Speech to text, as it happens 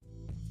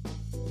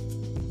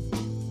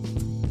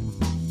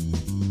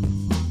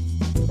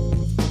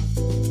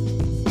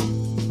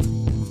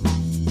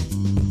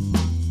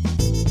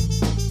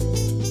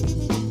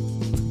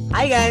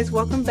Hi guys,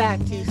 welcome back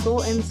to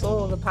Soul and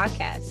Soul, the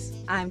podcast.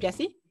 I'm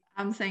Jessie.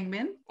 I'm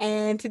Sangmin.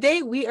 And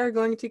today we are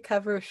going to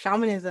cover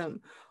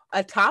shamanism,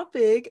 a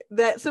topic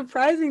that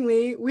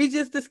surprisingly we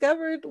just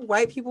discovered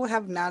white people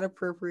have not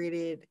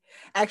appropriated.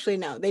 Actually,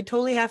 no, they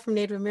totally have from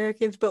Native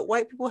Americans, but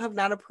white people have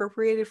not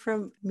appropriated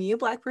from me, a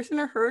Black person,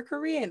 or her, a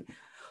Korean.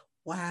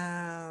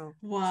 Wow.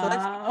 So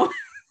Wow.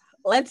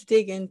 let's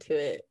dig into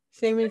it.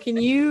 Simon, can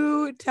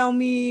you tell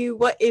me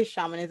what is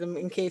shamanism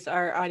in case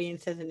our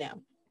audience doesn't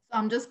know? So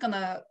I'm just going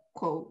to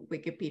quote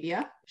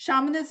Wikipedia.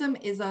 Shamanism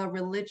is a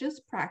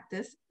religious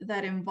practice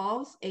that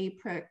involves a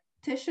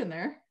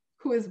practitioner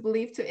who is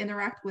believed to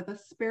interact with the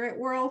spirit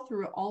world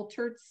through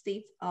altered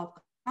states of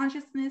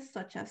consciousness,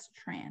 such as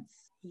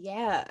trance.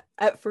 Yeah,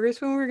 at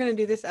first when we were gonna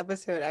do this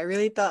episode, I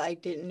really thought I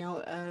didn't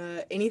know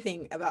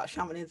anything about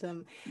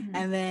shamanism, Mhm.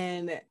 and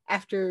then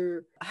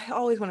after, I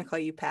always want to call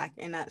you Pac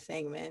and not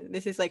Sangman.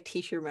 This is like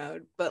teacher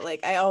mode, but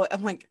like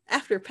I'm like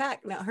after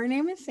Pac. Now her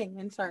name is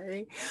Sangman.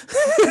 Sorry,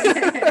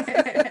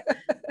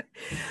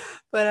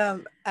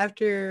 but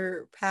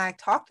after Pac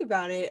talked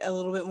about it a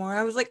little bit more,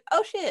 I was like,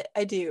 oh shit,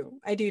 I do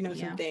know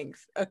some Yeah.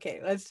 things.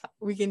 Okay,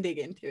 we can dig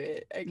into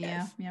it, I Yeah.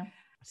 guess. Yeah.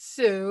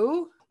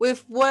 So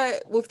with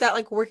that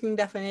like working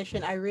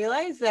definition, I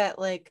realized that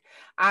like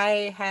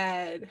I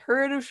had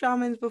heard of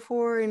shamans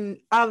before, and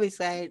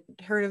obviously I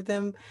heard of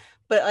them,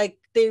 but like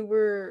they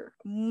were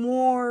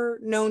more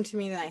known to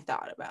me than I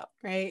thought about,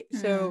 right?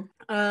 So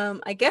Hmm.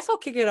 I guess I'll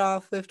kick it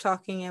off with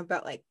talking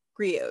about like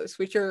griots,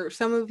 which are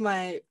some of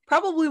my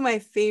probably my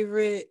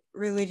favorite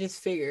religious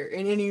figure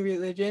in any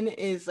religion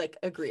is like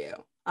a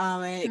griot.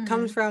 And it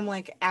comes Hmm. from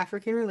like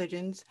African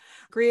religions.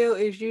 Griot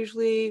is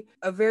usually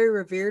a very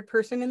revered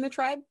person in the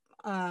tribe.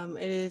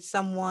 It is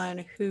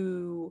someone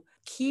who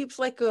keeps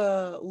like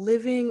a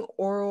living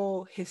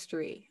oral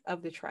history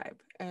of the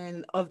tribe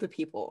and of the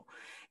people.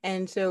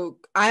 And so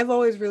I've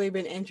always really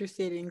been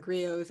interested in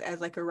griots as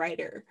like a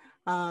writer,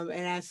 and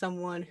as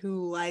someone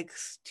who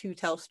likes to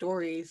tell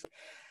stories.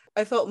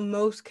 I felt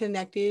most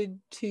connected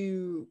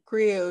to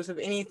griots of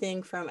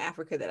anything from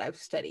Africa that I've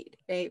studied,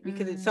 right?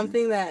 Because it's Hmm.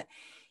 something that,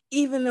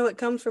 even though it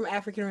comes from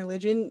African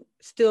religion,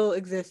 still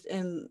exists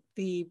in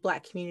the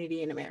Black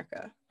community in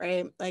America,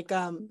 right? Like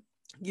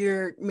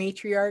your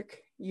matriarch,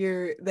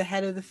 you're the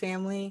head of the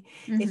family,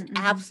 is Hmm.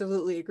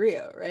 absolutely a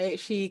griot, right?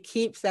 She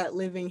keeps that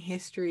living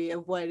history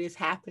of what is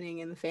happening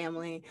in the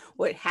family,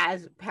 what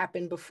has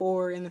happened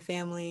before in the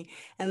family,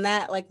 and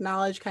that like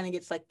knowledge kind of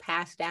gets like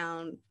passed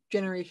down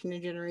generation to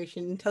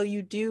generation until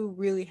you do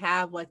really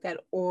have like that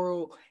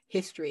oral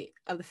history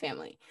of the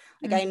family.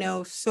 Like I Hmm.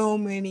 know so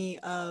many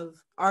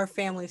of our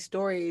family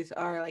stories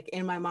are like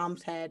in my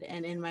mom's head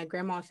and in my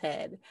grandma's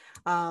head,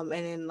 and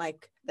in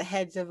like the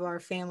heads of our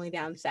family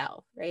down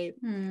south, right?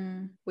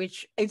 Hmm.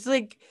 Which it's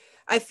like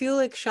I feel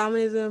like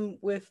shamanism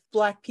with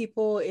Black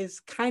people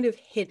is kind of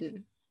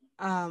hidden,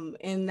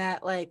 in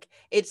that like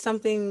it's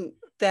something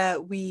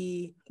that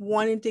we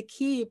wanted to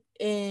keep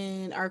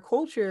in our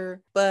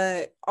culture,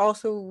 but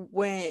also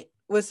when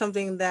was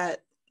something that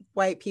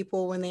white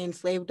people, when they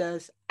enslaved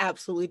us,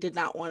 absolutely did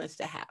not want us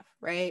to have,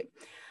 right?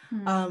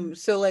 Hmm.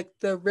 So like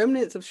the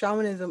remnants of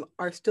shamanism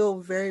are still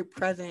very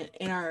present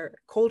in our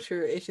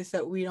culture. It's just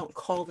that we don't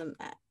call them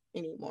that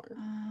anymore.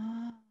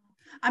 Ah.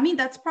 I mean,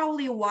 that's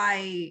probably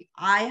why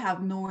I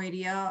have no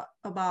idea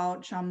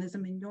about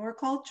shamanism in your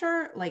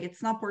culture. Like,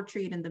 it's not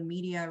portrayed in the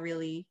media,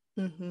 really.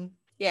 Mm-hmm.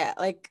 Yeah,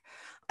 like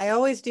I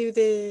always do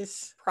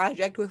this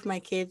project with my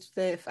kids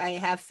that if I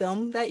have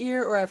film that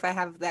year or if I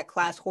have that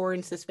class horror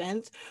and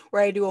suspense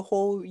where I do a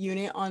whole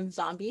unit on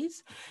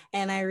zombies,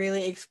 and I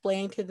really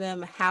explain to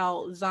them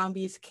how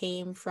zombies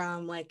came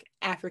from like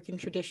African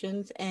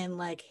traditions and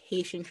like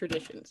Haitian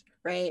traditions,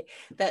 right?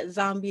 That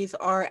zombies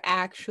are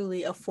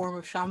actually a form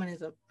of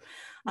shamanism.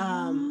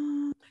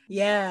 Um Ah.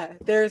 yeah,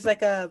 there's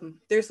like a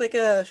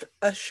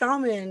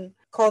shaman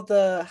called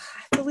I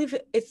believe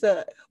it's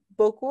a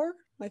Bokor,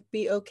 like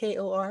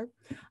Bokor,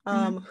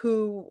 Mhm.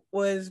 who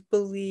was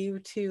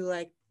believed to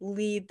like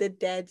lead the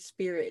dead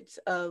spirits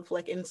of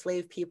like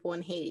enslaved people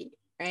in Haiti,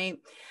 right?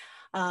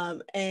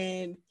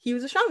 And he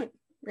was a shaman,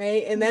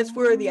 right? And that's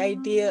where the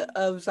idea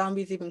Ah. of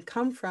zombies even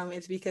come from,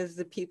 is because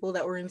the people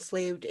that were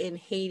enslaved in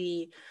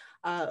Haiti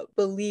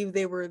believed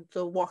they were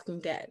the walking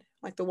dead,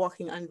 like the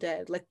walking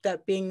undead, like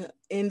that being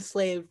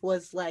enslaved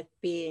was like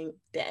being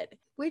dead,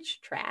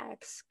 which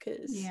tracks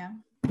because Yeah.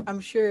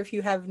 I'm sure if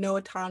you have no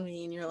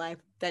autonomy in your life,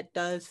 that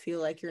does feel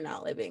like you're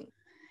not living,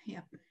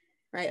 Yep.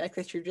 right? Like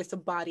that you're just a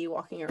body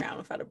walking around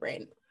without a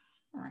brain.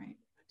 Right.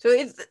 So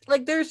it's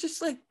like there's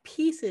just like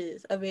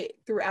pieces of it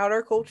throughout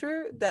our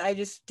culture that I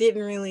just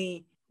didn't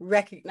really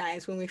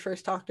recognize when we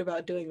first talked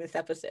about doing this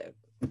episode.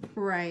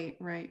 Right.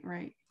 Right.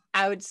 Right.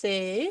 I would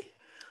say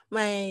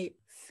my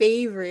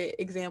favorite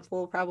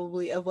example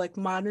probably of like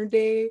modern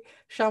day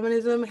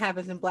shamanism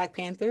happens in Black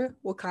Panther,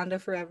 Wakanda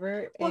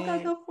Forever, and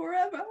Wakanda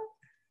forever.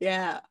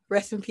 yeah,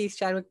 rest in peace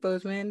Chadwick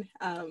Boseman.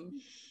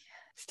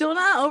 Still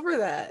not over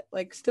that.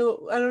 Like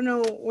still I don't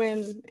know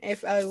when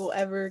if I will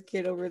ever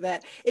get over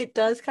that. It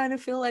does kind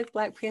of feel like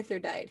Black Panther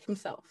died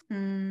himself.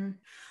 Mm.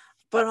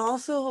 but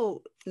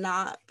also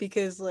not,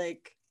 because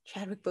like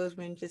Chadwick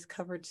Boseman just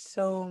covered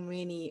so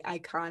many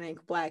iconic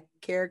Black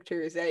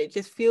characters that it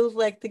just feels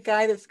like the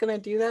guy that's gonna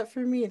do that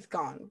for me is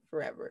gone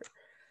forever.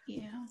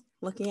 Yeah.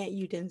 Looking at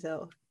you,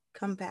 Denzel.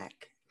 Come back.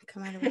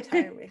 Come out of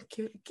retirement.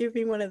 give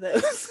me one of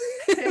those.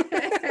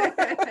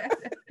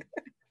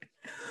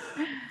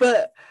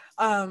 But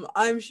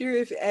I'm sure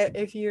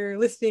if you're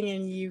listening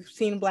and you've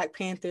seen Black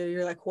Panther,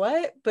 you're like,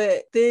 what?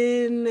 But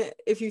then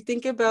if you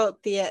think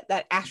about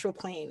that astral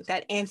plane,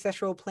 that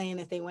ancestral plane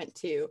that they went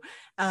to,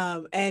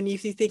 and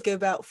if you think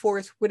about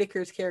Forrest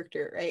Whitaker's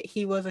character, right?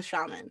 He was a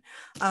shaman,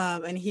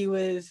 and he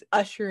was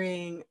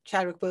ushering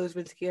Chadwick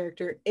Boseman's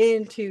character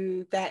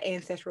into that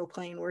ancestral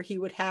plane where he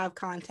would have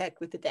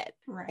contact with the dead,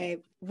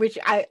 right? Which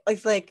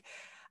it's like,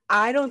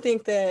 I don't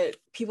think that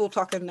people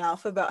talk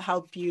enough about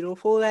how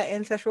beautiful that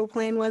ancestral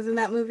plane was in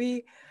that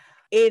movie.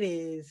 It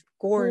is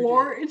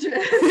gorgeous.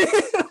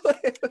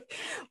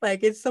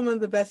 Like, it's some of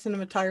the best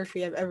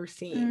cinematography I've ever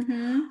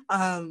seen.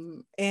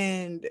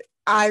 And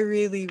I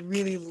really,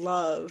 really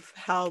love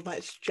how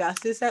much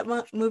justice that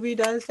movie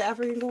does to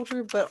African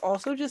culture, but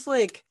also just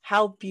like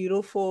how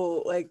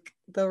beautiful like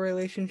the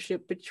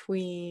relationship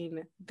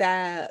between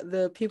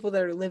the people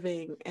that are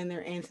living and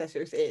their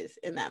ancestors is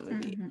in that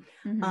movie.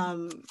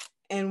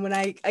 And when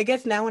I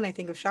guess now when I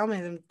think of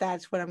shamanism,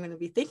 that's what I'm going to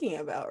be thinking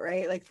about,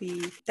 right? Like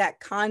that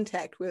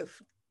contact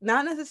with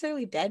not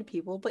necessarily dead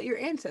people, but your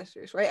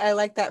ancestors, right? I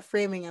like that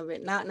framing of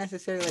it. Not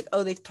necessarily like,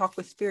 oh, they talk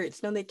with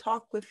spirits. No, they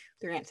talk with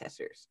their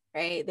ancestors,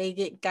 right? They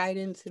get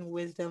guidance and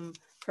wisdom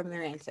from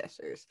their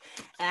ancestors.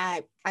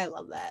 And I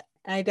love that.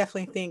 And I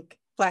definitely think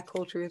Black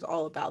culture is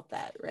all about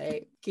that,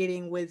 right?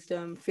 Getting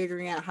wisdom,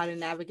 figuring out how to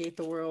navigate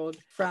the world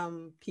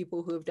from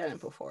people who have done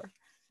it before.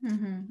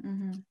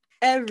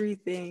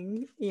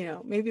 Everything,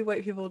 maybe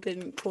white people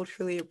didn't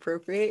culturally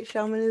appropriate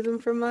shamanism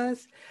from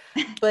us,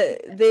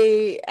 but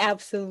they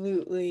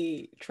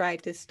absolutely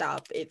tried to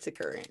stop its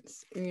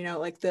occurrence.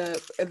 Like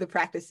the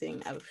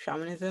practicing of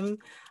shamanism,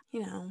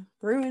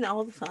 ruin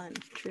all the fun,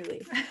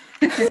 truly.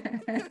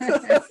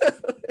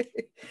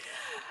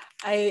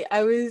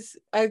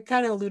 I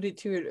kind of alluded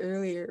to it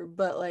earlier,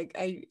 but like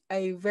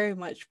I very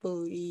much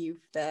believe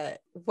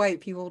that white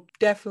people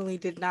definitely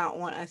did not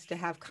want us to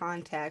have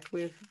contact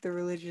with the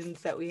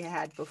religions that we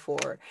had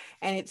before.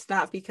 And it's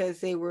not because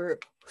they were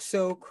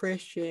so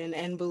Christian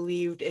and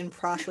believed in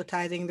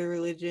proselytizing the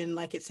religion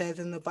like it says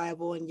in the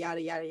Bible and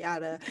yada yada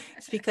yada.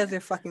 It's because they're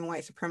fucking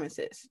white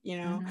supremacists,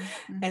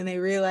 and they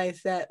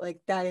realized that like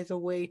that is a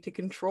way to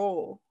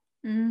control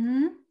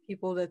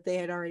people that they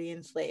had already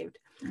enslaved.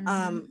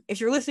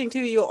 If you're listening to,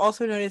 you'll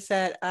also notice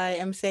that I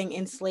am saying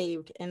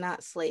enslaved and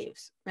not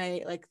slaves,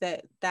 right? Like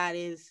that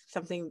is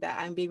something that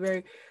I'm being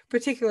very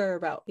particular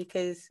about,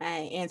 because my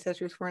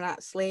ancestors were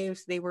not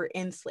slaves, they were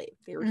enslaved.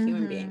 They were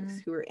human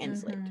beings who were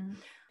enslaved.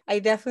 I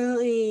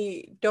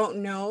definitely don't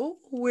know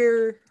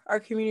where our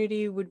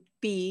community would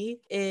be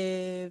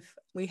if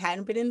we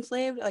hadn't been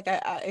enslaved, like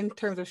in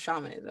terms of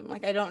shamanism.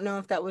 Like, I don't know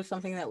if that was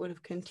something that would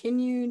have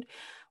continued.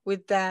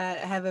 Would that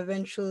have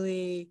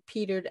eventually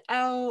petered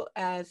out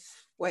as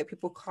white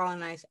people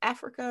colonized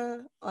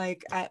Africa?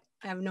 Like, I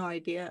have no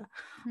idea.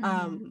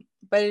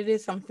 But it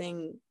is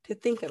something to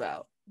think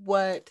about.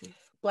 What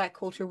Black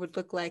culture would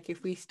look like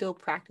if we still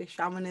practice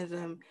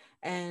shamanism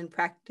and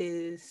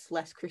practice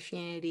less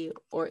Christianity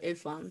or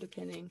Islam,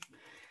 depending,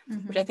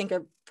 which I think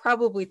are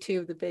probably two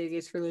of the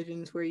biggest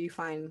religions where you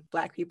find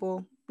Black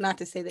people. Not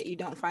to say that you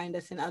don't find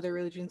us in other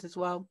religions as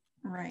well.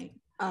 Right.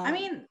 I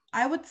mean,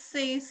 I would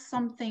say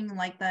something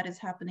like that is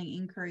happening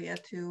in Korea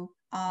too.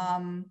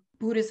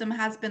 Buddhism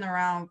has been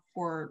around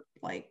for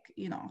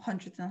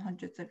hundreds and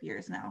hundreds of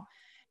years now.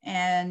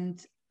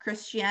 And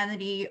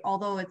Christianity,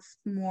 although it's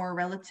more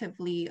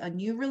relatively a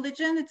new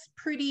religion, it's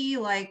pretty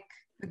like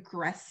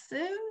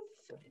aggressive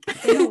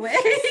in a way.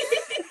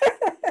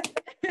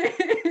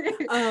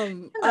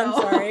 I'm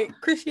sorry.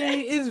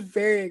 Christianity is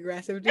very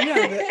aggressive.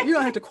 You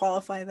don't have to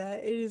qualify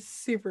that. It is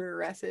super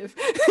aggressive.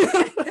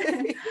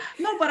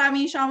 No, but I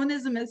mean,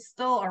 shamanism is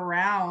still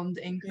around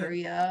in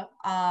Korea.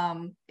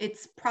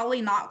 It's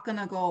probably not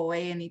gonna go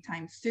away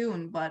anytime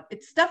soon, but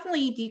it's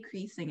definitely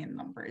decreasing in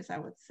numbers, I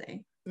would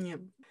say. Yeah.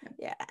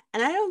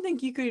 And I don't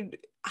think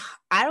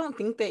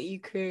that you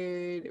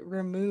could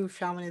remove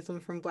shamanism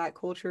from Black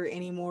culture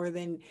any more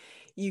than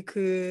you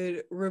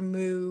could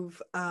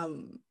remove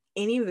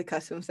any of the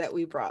customs that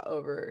we brought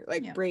over,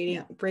 like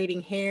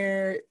braiding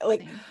hair,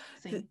 like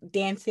same.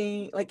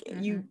 Dancing. Like,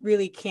 you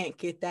really can't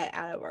get that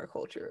out of our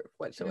culture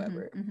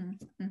whatsoever.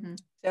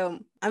 So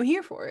I'm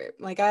here for it.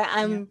 Like,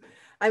 I'm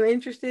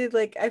interested.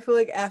 Like, I feel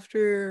like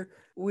after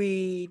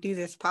we do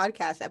this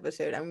podcast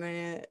episode, I'm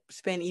going to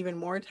spend even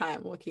more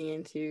time looking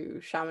into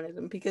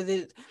shamanism, because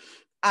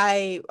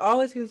I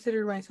always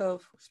considered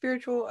myself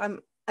spiritual.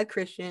 I'm a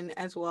Christian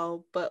as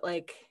well, but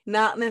like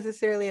not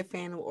necessarily a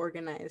fan of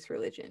organized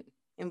religion.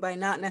 And by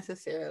not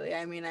necessarily,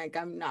 I mean, like,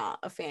 I'm not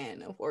a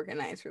fan of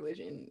organized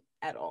religion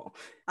at all.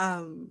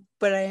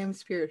 But I am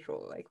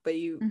spiritual. Like, but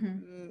you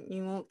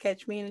won't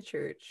catch me in a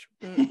church.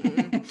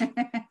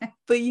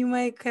 but you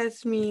might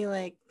catch me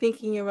like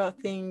thinking about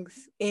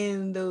things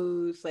in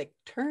those like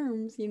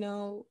terms, you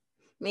know,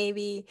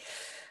 maybe.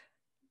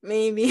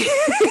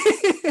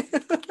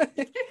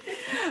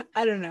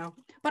 I don't know.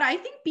 But I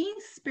think being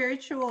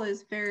spiritual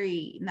is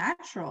very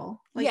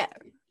natural. Like, Yeah.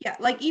 yeah,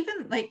 like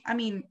even like I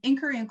mean, in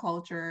Korean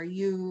culture,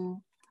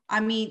 I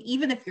mean,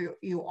 even if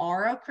you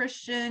are a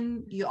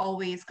Christian, you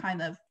always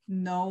kind of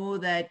know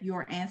that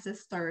your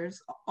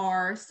ancestors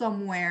are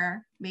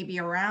somewhere, maybe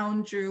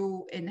around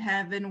you in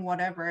heaven,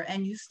 whatever,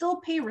 and you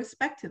still pay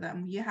respect to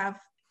them. You have,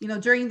 you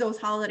know, during those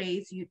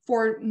holidays, you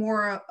for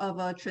more of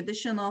a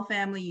traditional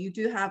family, you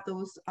do have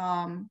those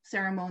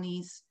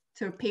ceremonies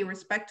to pay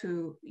respect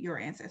to your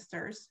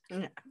ancestors.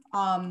 Yeah.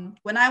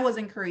 When I was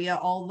in Korea,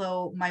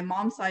 although my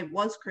mom's side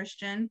was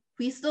Christian,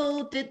 we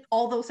still did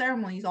all those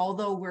ceremonies,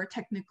 although we're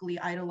technically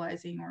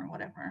idolizing or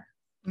whatever.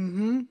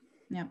 Mm-hmm.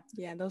 Yeah.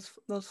 Yeah,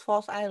 those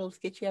false idols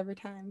get you every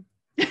time.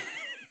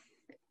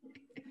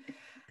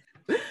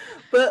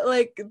 But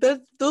like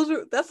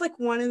that's like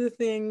one of the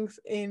things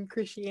in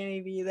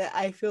Christianity that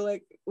I feel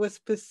like was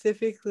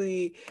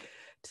specifically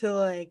to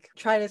like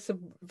try to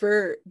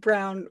subvert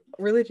brown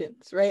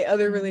religions, right?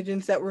 Other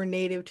religions that were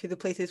native to the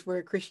places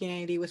where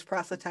Christianity was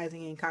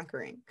proselytizing and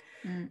conquering,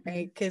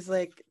 right? Because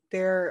like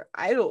they're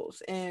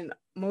idols and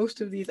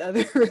most of these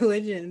other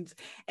religions,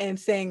 and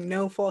saying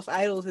no false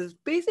idols is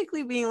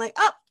basically being like,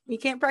 oh, you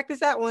can't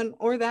practice that one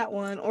or that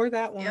one or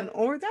that one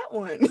or that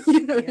one.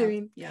 You know what I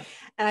mean? Yeah.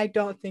 And I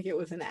don't think it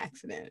was an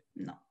accident.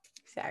 No.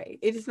 Sorry.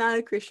 It is not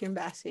a Christian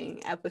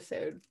bashing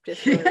episode,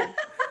 just for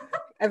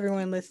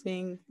everyone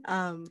listening.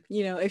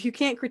 You know, if you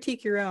can't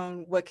critique your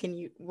own, what are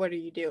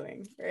you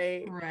doing?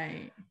 Right.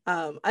 Right. Do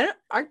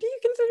you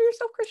consider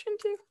yourself Christian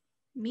too?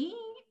 Me?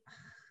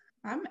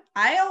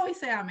 I always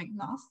say I'm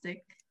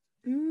agnostic.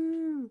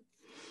 Good.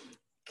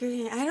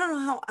 I don't know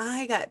how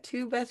I got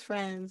two best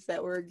friends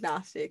that were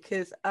agnostic,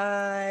 because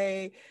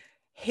I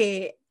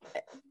hate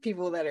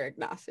people that are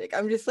agnostic.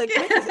 I'm just like,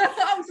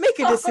 make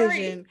a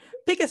decision,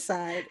 pick a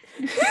side.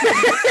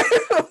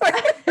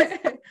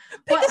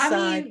 But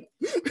I mean,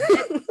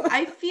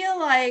 I feel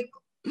like,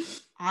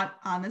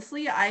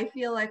 honestly, I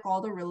feel like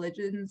all the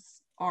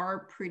religions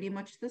are pretty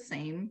much the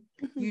same.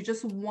 You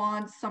just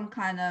want some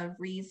kind of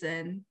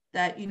reason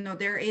that, you know,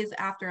 there is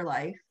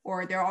afterlife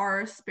or there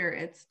are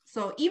spirits.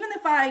 So even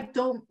if I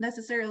don't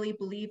necessarily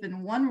believe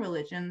in one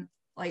religion,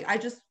 like I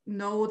just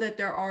know that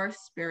there are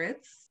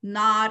spirits,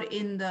 not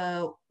in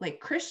the like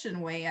Christian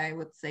way, I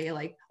would say,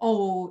 like,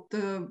 oh,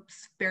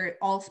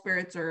 all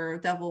spirits are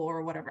devil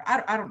or whatever.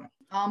 I don't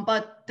know.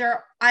 But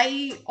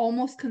I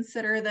almost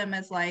consider them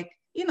as like,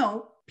 you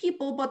know,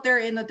 people, but they're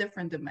in a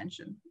different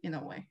dimension in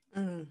a way.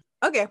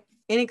 Okay.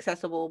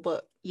 Inaccessible,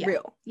 but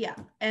real. Yeah.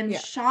 And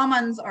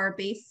shamans are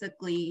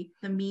basically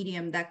the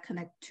medium that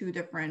connect two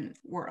different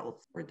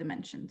worlds or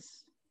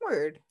dimensions.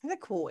 Word. That's a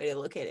cool way to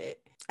look at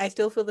it. I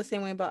still feel the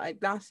same way about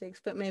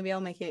agnostics, but maybe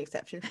I'll make an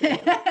exception for you.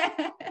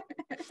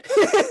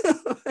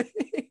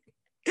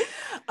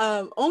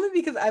 Only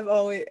because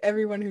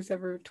everyone who's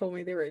ever told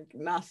me they were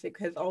agnostic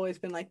has always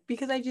been like,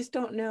 because I just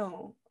don't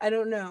know. I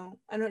don't know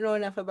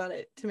enough about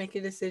it to make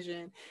a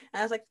decision. And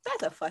I was like,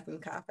 that's a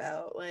fucking cop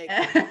out. Like,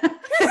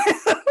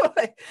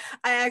 like,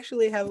 I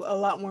actually have a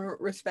lot more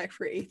respect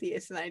for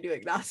atheists than I do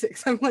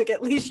agnostics. I'm like,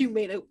 at least you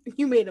made a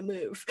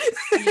move.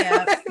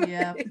 Yeah.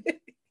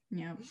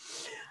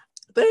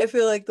 But I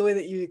feel like the way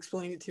that you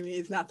explained it to me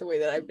is not the way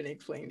that I've been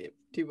explained it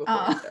to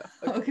before.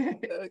 Okay.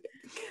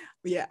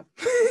 Yeah.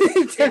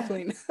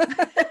 Definitely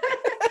not.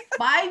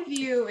 My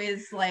view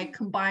is like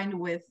combined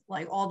with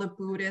like all the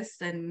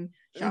Buddhist and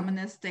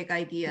shamanistic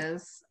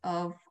ideas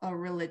of a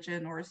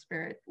religion or a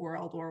spirit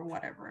world or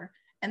whatever.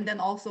 And then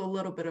also a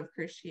little bit of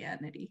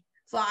Christianity.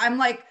 So I'm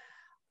like,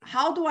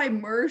 how do I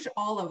merge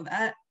all of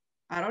that?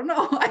 I don't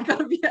know. I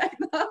gotta be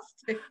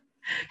agnostic.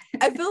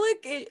 I feel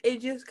like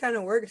it just kind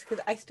of works because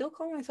I still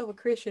call myself a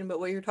Christian, but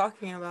what you're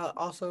talking about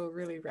also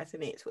really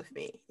resonates with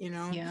me, you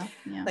know? Yeah.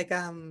 Like,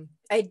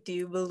 I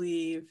do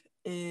believe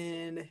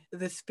in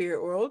the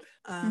spirit world.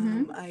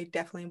 I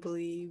definitely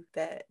believe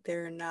that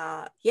they're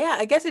not,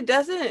 I guess it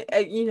doesn't,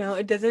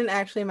 it doesn't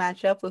actually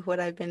match up with what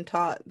I've been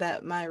taught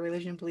that my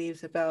religion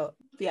believes about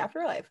the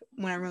afterlife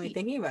when I'm really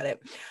thinking about it.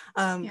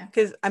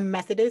 Because I'm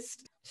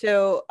Methodist.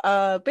 So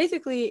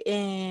basically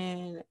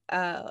in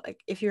like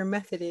if you're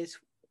Methodist,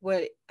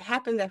 what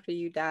happens after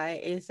you die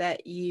is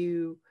that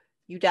you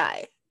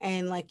die,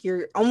 and like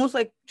you're almost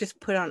like just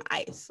put on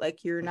ice.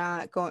 Like you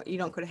don't go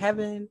to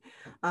heaven,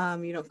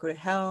 you don't go to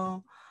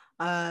hell,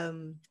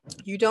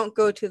 you don't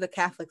go to the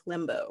Catholic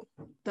limbo,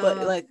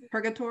 but like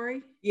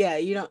purgatory.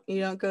 You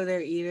don't go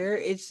there either.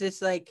 It's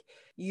just like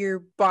your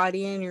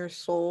body and your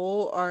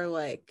soul are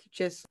like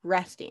just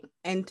resting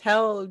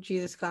until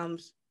Jesus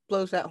comes,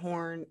 blows that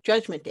horn,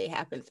 judgment day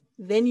happens,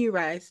 then you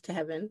rise to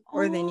heaven,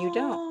 or then you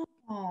don't.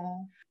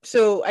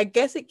 So I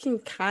guess it can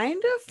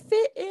kind of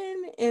fit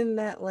in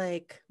that,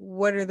 like,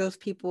 what are those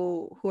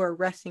people who are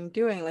resting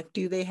doing? Like,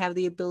 do they have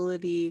the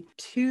ability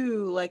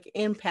to like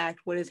impact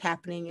what is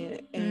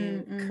happening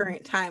in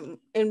current time?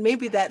 And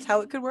maybe that's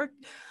how it could work.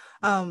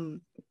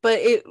 But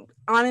it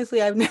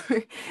honestly, I've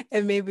never,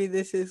 and maybe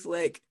this is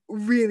like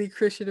really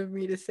Christian of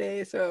me to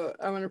say, so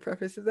I'm gonna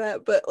preface with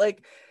that. But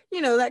like,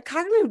 that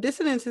cognitive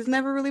dissonance has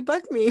never really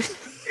bugged me.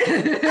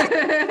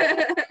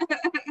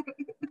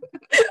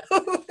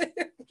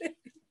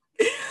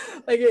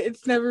 Like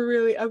it's never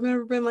really, I've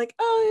never been like,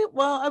 oh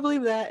well, I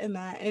believe that and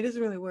that, and it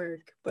doesn't really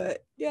work.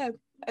 But yeah,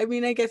 I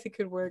mean, I guess it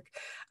could work.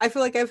 I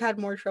feel like I've had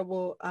more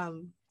trouble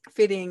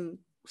fitting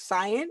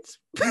science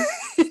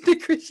into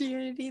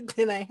Christianity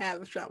than I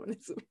have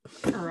shamanism.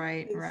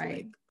 Right.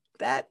 Like,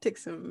 that took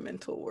some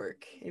mental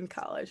work in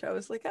college. I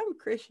was like, I'm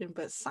Christian,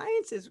 but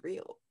science is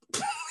real.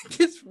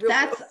 It's real.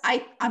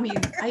 I mean,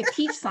 I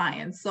teach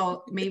science,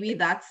 so maybe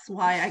that's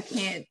why I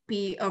can't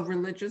be a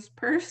religious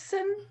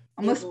person.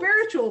 I'm a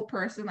spiritual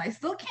person. I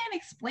still can't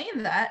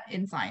explain that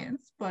in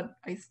science, but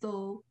I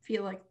still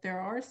feel like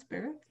there are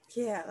spirits.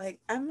 Yeah,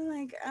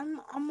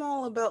 I'm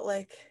all about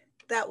like,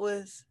 that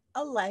was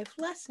a life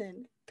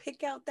lesson.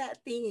 Pick out that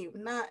theme,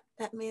 not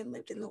that man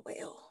lived in the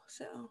whale.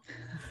 So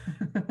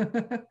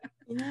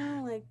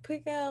like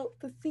pick out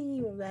the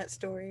theme of that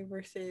story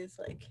versus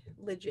like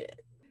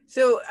legit.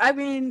 So I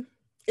mean,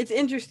 it's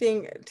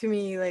interesting to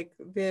me, like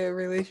the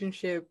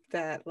relationship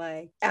that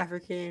like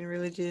African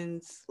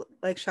religions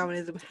like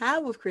shamanism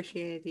have with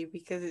Christianity,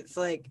 because it's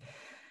like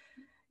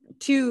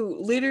to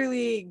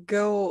literally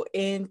go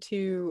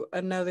into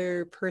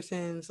another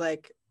person's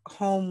like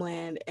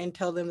homeland and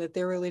tell them that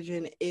their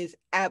religion is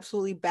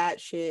absolutely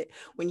batshit,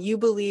 when you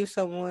believe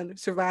someone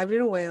survived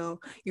in a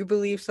whale, you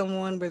believe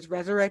someone was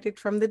resurrected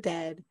from the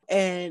dead,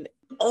 and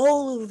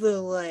all of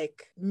the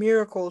like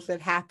miracles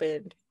that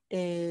happened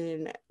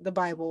in the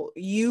Bible,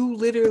 you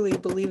literally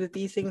believe that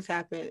these things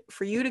happen.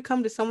 For you to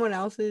come to someone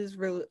else's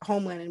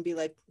homeland and be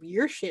like,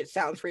 your shit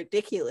sounds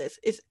ridiculous,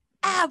 it's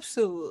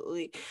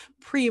absolutely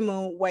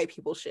primo white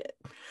people shit.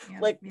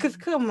 Because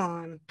come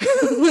on.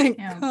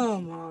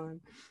 Come on.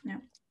 Yeah.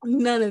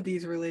 None of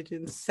these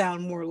religions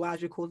sound more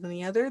logical than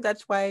the other.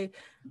 That's why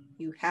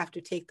you have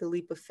to take the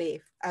leap of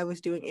faith. I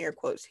was doing air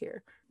quotes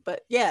here.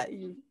 But yeah,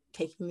 you're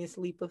taking this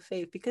leap of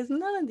faith because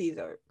none of these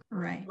are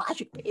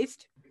logic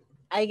based.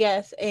 I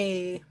guess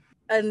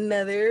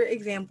another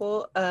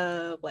example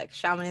of like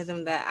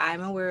shamanism that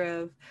I'm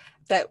aware of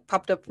that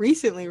popped up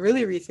really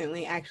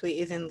recently actually,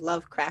 is in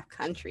Lovecraft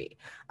Country.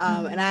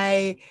 And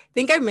I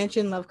think I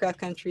mentioned Lovecraft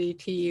Country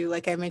to you,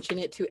 like I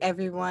mentioned it to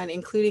everyone,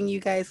 including you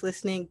guys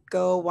listening.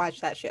 Go watch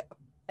that show.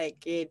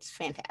 Like, it's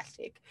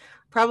fantastic.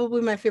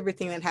 Probably my favorite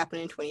thing that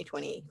happened in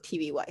 2020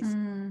 TV wise.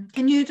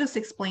 Can you just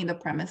explain the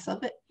premise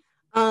of it?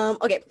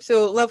 Okay,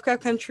 so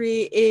Lovecraft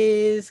Country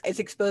is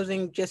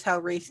exposing just how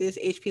racist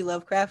H.P.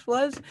 Lovecraft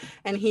was,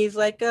 and he's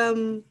like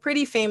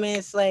pretty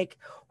famous like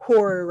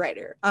horror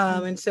writer.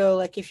 And so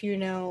like if you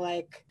know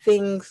like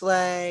things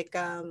like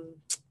oh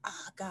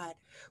god,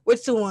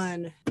 what's the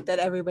one that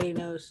everybody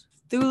knows?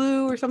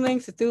 Cthulhu or something,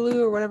 Cthulhu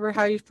or whatever,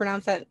 how you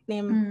pronounce that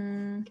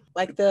name.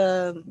 Like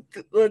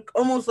like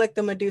almost like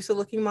the Medusa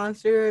looking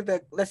monster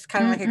that's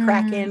kind of like a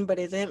kraken but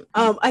isn't.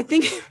 I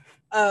think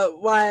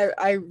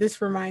why this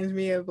reminds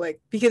me of like,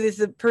 because it's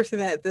the person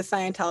that the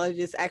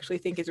Scientologists actually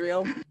think is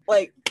real.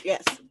 Like,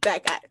 yes,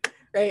 that guy,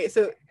 right?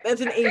 So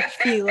that's an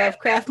H.P.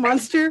 Lovecraft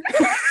monster.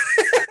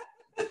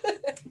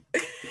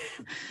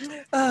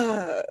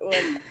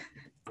 Like,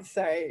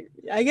 sorry,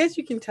 I guess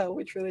you can tell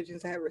which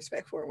religions I have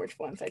respect for and which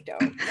ones I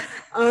don't.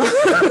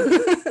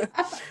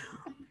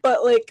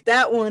 But like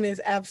that one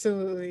is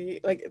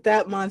absolutely like,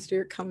 that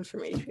monster comes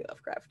from H.P.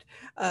 Lovecraft.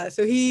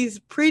 So he's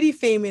pretty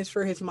famous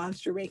for his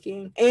monster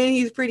making, and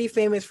he's pretty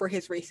famous for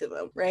his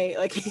racism, right?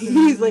 Like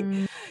he's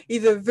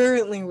a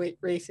virulently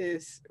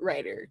racist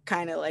writer,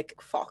 kind of like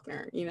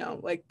Faulkner,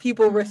 like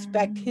people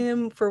respect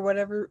him for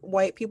whatever,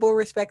 white people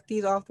respect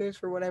these authors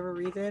for whatever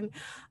reason,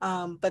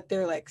 but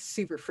they're like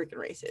super freaking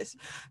racist.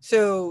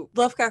 So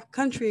Lovecraft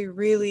Country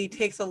really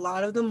takes a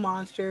lot of the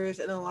monsters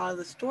and a lot of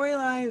the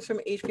storylines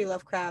from H.P.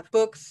 Lovecraft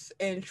books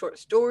and short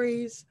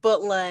stories,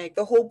 but like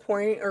the whole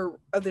point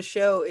of the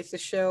show is to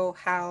show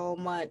how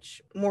much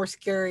more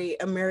scary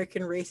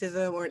American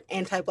racism or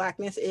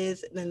anti-blackness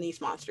is than these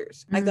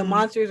monsters. Like the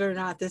monsters are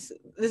not this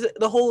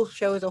the whole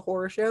show is a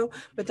horror show,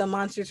 but the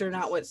monsters are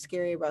not what's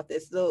scary about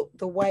this. The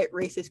white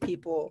racist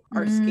people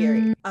are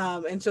scary.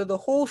 And so the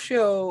whole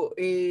show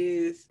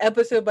is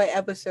episode by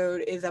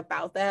episode is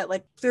about that.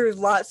 Like there's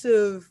lots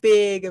of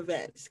big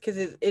events because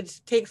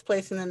it takes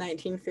place in the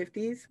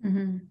 1950s.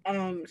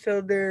 So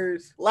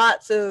there's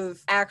lots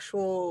of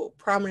actual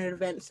prominent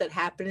events that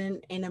happen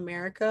in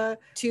America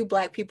to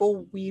Black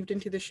people weaved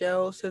into the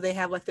show. So they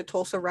have like the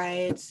Tulsa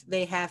riots,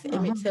 they have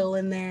Emmett Till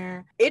in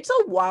there. It's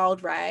a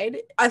wild ride.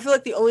 I feel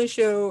like the only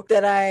show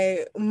that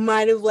I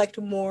might have liked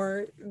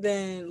more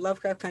than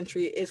Lovecraft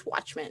Country is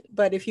Watchmen.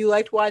 But if you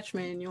liked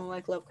Watchmen, you'll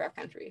like Lovecraft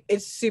Country.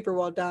 It's super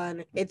well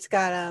done. It's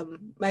got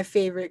my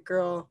favorite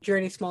girl,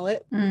 Journey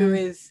Smollett, who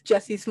is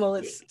Jussie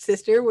Smollett's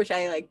sister, which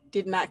I like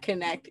did not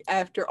connect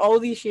after all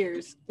these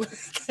years.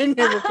 I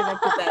never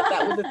connected that.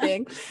 That was a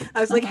thing.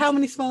 I was like, how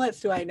many Smollett's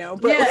do I know?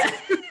 But Yeah.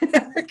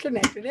 never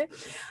connected it.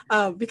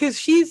 Because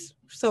she's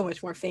so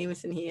much more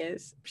famous than he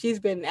is. She's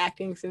been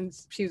acting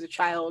since she was a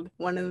child.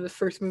 One of the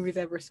first movies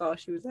I ever saw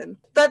she was in.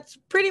 That's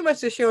pretty much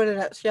the show in a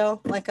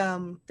nutshell. Like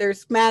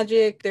there's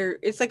magic,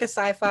 it's like a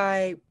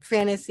sci-fi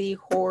fantasy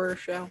horror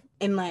show,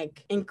 and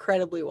like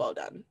incredibly well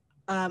done.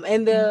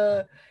 And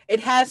it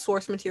has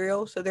source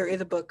material, so there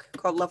is a book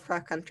called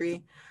Lovecraft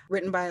Country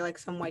written by like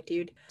some white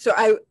dude. So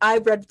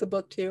I've read the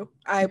book too.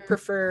 I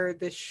prefer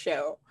this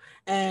show.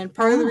 And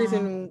part of the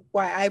reason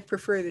why I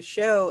prefer the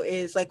show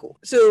is like,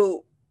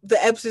 so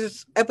the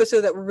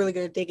episode that we're really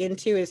going to dig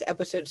into is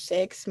episode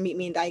 6, Meet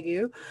Me in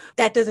Daegu.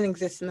 That doesn't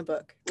exist in the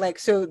book. Like,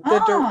 so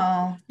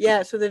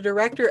so the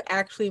director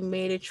actually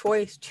made a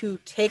choice to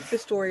take the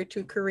story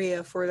to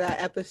Korea for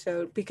that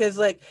episode, because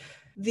like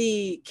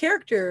the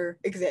character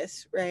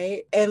exists,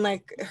 right? And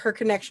like her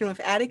connection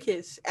with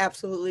Atticus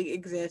absolutely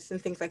exists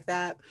and things like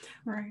that.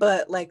 Right.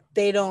 But like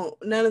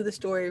none of the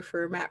story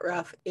for Matt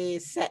Ruff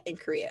is set in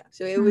Korea.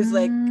 So it was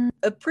like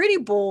a pretty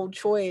bold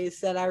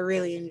choice that I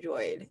really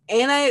enjoyed.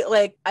 And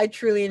I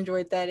truly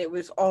enjoyed that it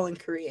was all in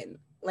Korean.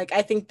 Like,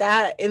 I think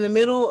that in the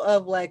middle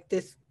of like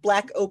this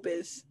black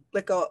opus,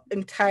 like a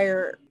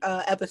entire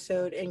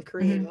episode in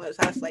Korean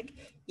I was like,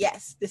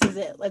 yes, this is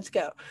it. Let's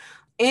go.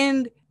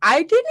 And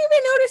I didn't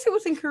even notice it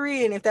was in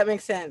Korean, if that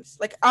makes sense.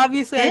 Like,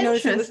 obviously, I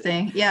noticed it was.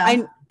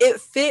 It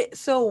fit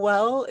so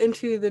well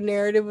into the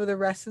narrative of the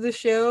rest of the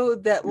show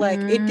that, like,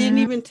 it didn't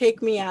even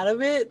take me out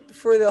of it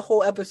for the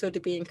whole episode to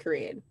be in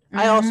Korean.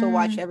 I also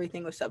watch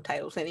everything with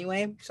subtitles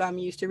anyway, so I'm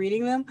used to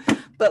reading them.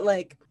 But,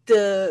 like,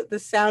 the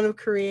sound of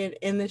Korean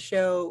in the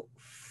show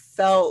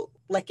felt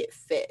like it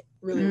fit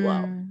really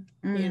well,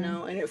 you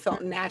know, and it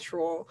felt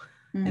natural.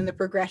 And the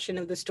progression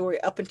of the story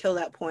up until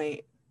that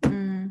point,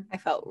 I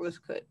felt was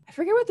good. I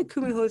forget what the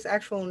Kumiho's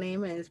actual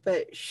name is,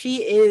 but she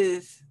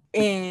is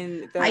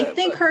in the I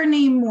think her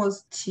name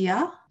was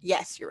Tia.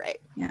 Yes, you're right.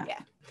 Yeah.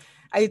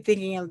 I'm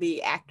thinking of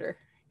the actor,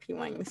 if you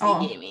want to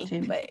say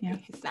Jamie, but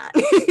it's not.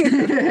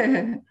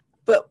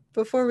 But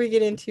before we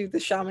get into the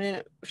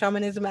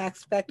shamanism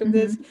aspect of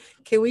this,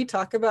 can we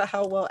talk about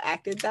how well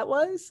acted that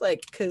was?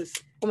 Like, because,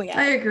 oh my God.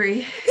 I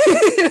agree.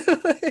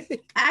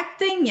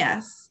 Acting,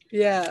 yes.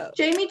 Yeah.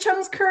 Jamie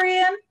Chung's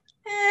Korean.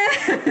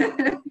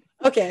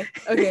 Okay.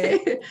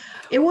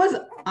 It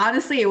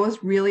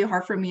was really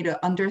hard for me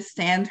to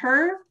understand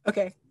her.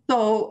 Okay.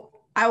 So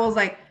I was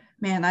like,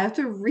 man, I have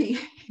to read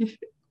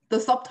the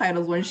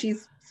subtitles when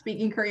she's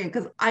speaking Korean,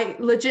 because I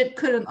legit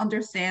couldn't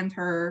understand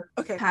her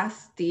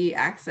past the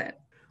accent.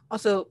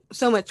 Also,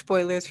 so much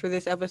spoilers for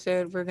this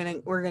episode. We're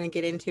gonna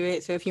get into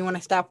it. So if you want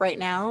to stop right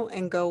now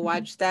and go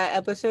watch that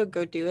episode,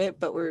 go do it.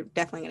 But we're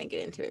definitely gonna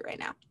get into it right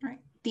now. Right.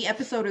 The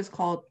episode is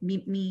called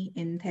Meet Me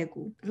in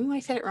Daegu. Ooh, I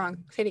said it wrong.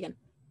 Say it again.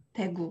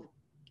 Daegu.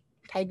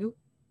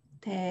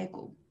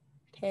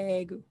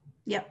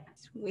 Yep.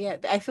 Yeah,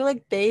 I feel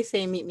like they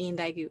say Meet Me in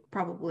Daegu.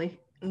 Probably.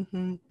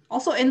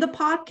 Also, in the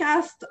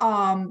podcast,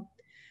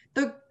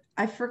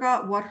 I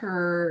forgot what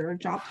her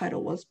job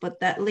title was, but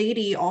that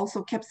lady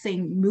also kept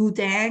saying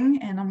Mudang,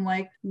 and I'm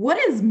like, what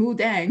is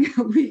Mudang?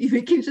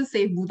 we can just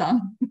say Mudang.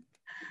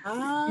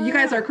 You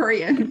guys are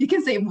Korean. You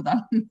can say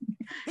Mudang.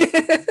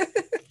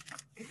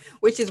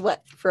 Which is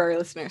what for our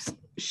listeners?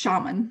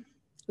 Shaman.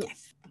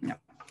 Yes. No.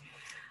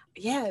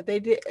 Yeah, they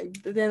did.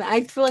 Then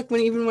I feel like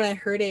when I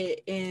heard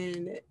it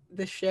in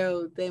the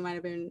show, they might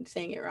have been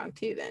saying it wrong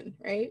too. Then,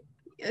 right?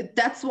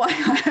 That's why I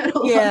had a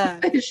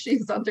lot of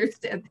issues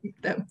understanding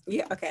them.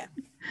 Yeah. Okay.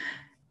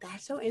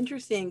 That's so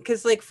interesting,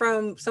 because like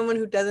from someone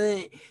who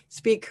doesn't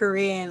speak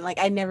Korean, like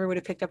I never would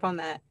have picked up on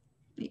that.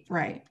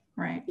 Right.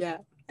 Yeah,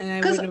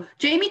 and because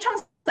Jamie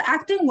Chung's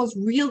acting was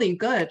really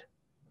good.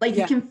 Like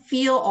you can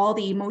feel all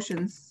the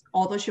emotions,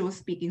 although she was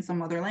speaking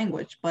some other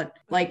language. But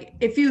like,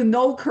 if you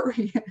know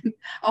Korean,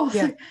 I was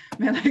like,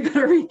 man, I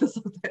gotta read the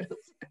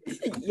subtitles.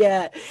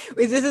 Yeah.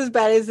 Is this as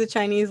bad as the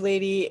Chinese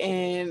lady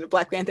in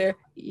Black Panther?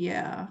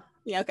 Yeah.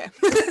 Yeah, okay.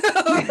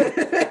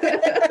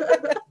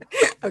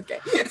 Okay.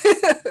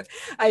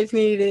 I just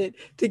needed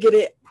to get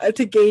it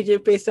to gauge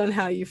it based on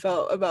how you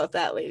felt about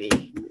that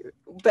lady.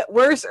 But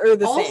worse or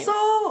the same?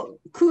 Also,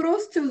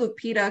 kudos to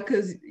Lupita,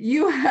 because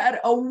you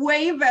had a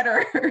way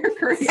better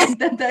Korean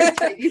than that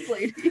Chinese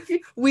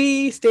lady.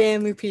 We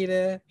stand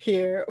Lupita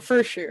here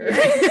for sure.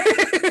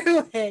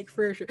 Heck,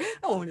 for sure.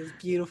 That one is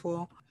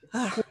beautiful.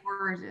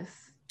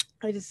 Gorgeous.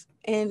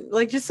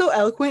 Just so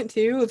eloquent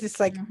too. It's just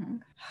like,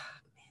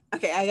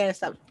 okay, I gotta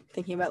stop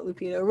thinking about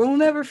Lupita. We'll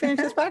never finish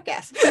this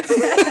podcast.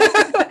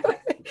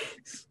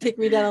 Take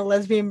me down a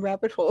lesbian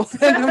rabbit hole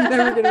that I'm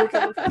never gonna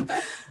recover from.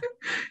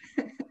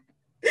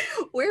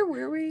 Where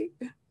were we?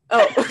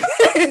 Oh,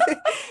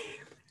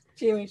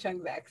 Jamie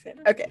Chung's accent.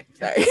 Okay,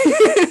 sorry.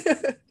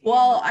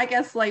 Well, I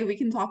guess like we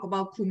can talk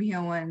about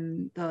Kumio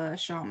and the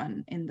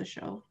shaman in the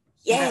show.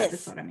 Yes,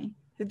 that's what I mean.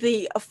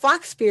 The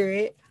fox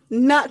spirit,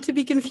 not to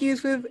be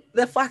confused with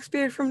the fox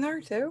spirit from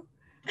Naruto.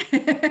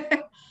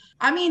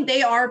 I mean,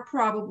 they are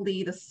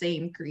probably the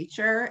same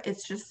creature.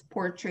 It's just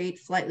portrayed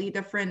slightly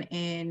different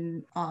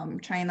in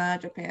China,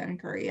 Japan,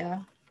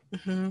 Korea.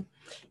 Mm-hmm.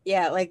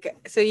 Yeah, like,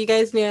 so you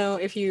guys know,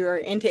 if you are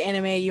into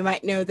anime, you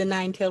might know the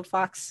nine-tailed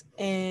fox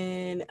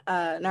in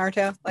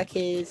Naruto, like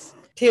his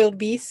tailed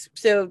beast.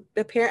 So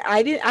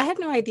apparently, I had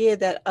no idea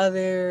that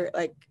other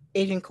like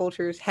Asian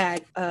cultures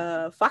had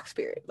a fox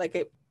spirit. Like,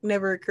 it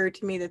never occurred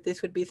to me that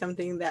this would be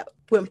something that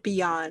went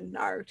beyond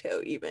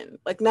Naruto, even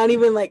like, not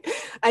even like,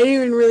 I didn't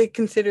even really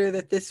consider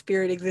that this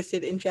spirit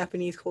existed in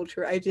Japanese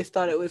culture. I just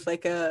thought it was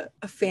like a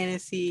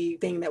fantasy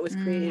thing that was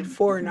created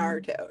for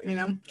Naruto, you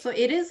know? So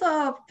it is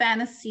a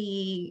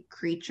fantasy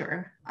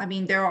creature. I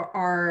mean, there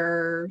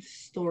are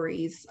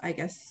stories, I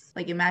guess,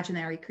 like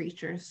imaginary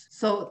creatures.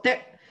 So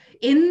there,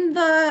 in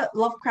the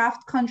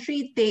Lovecraft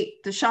country,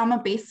 the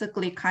shaman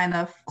basically kind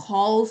of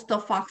calls the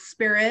fox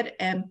spirit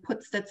and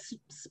puts that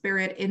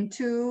spirit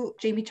into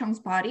Jamie Chung's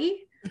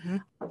body. Mm-hmm.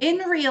 In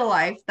real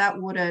life, that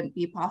wouldn't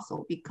be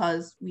possible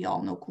because we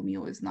all know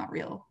Kumio is not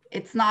real.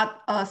 It's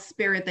not a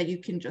spirit that you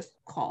can just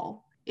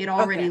call. It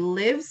already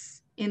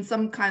lives in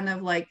some kind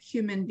of like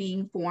human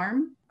being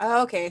form.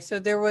 Oh, okay, so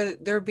there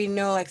would be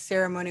no like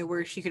ceremony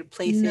where she could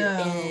place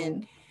it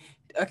in.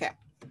 Okay.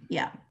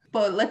 Yeah.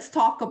 But let's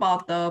talk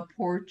about the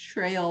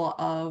portrayal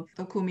of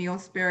the Kumio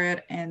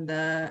spirit and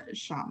the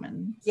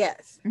shaman.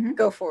 Yes.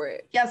 Go for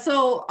it. Yeah,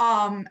 so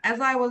as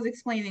I was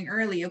explaining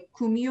earlier,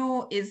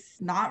 Kumio is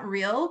not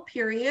real,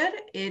 period.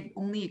 It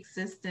only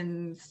exists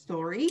in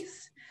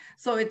stories.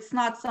 So it's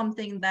not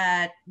something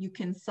that you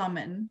can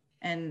summon.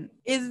 And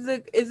is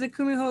the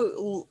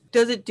Kumiho,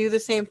 does it do the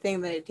same thing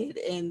that it did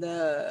in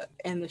the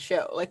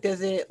show? Like,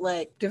 does it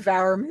like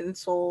devour men's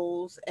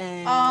souls?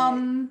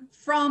 And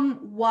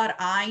from what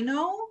I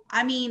know,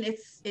 I mean,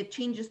 it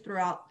changes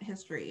throughout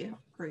history of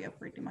Korea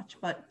pretty much,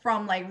 but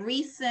from like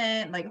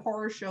recent like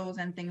horror shows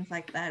and things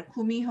like that,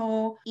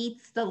 Kumiho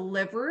eats the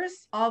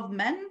livers of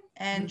men,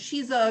 and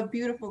she's a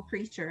beautiful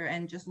creature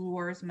and just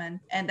lures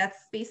men, and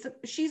that's basic.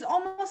 She's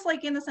almost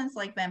like, in a sense,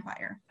 like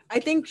vampire. I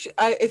think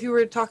if you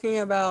were talking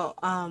about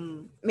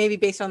maybe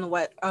based on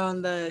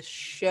the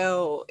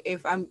show,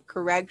 if I'm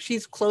correct,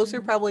 she's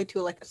closer probably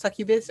to like a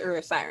succubus or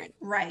a siren.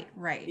 Right.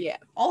 Yeah.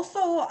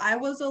 Also, I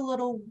was a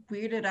little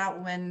weirded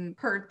out when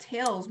her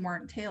tails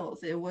weren't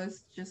tails. It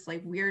was just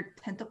like weird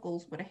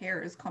tentacles with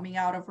hairs coming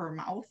out of her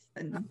mouth.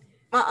 And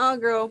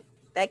girl,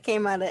 that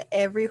came out of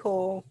every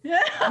hole.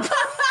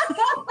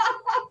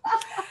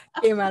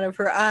 Came out of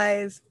her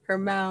eyes, her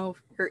mouth,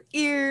 her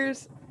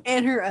ears,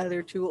 and her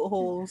other two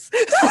holes.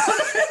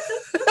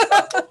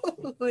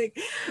 Like,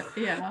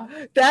 yeah,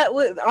 that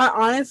was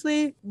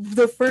honestly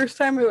the first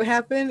time it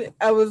happened.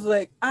 I was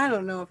like, I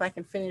don't know if I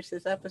can finish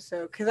this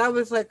episode, because I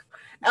was like,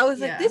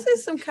 this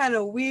is some kind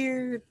of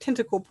weird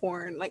tentacle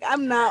porn. Like,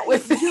 I'm not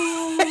with it.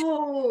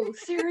 No,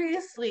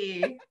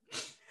 seriously.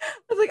 I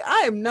was like,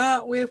 I am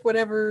not with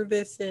whatever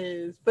this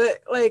is.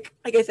 But like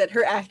I said,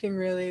 her acting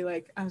really,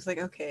 like, I was like,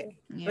 okay,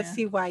 let's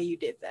see why you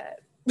did that.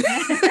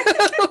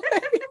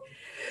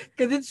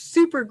 Because it's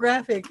super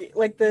graphic.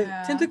 Like, the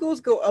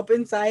tentacles go up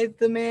inside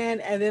the man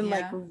and then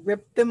like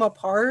rip them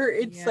apart.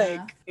 It's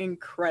like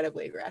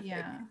incredibly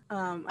graphic.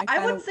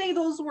 I would say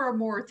those were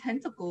more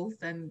tentacles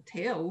than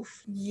tails.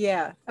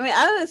 Yeah, I mean,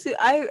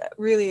 I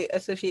really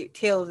associate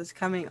tails as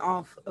coming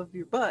off of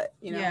your butt,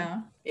 you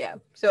know. Yeah.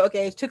 So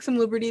okay, it took some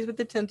liberties with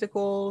the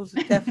tentacles.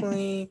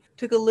 Definitely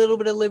took a little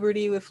bit of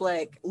liberty with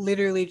like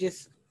literally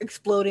just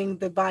exploding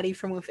the body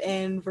from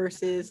within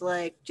versus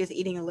like just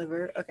eating a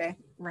liver. Okay.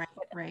 Right.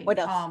 What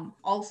else?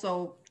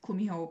 Also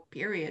Kumiho,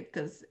 period,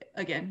 because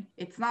again,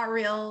 it's not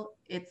real.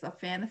 It's a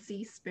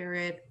fantasy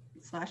spirit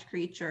 /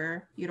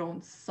 creature. You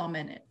don't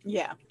summon it.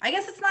 Yeah. I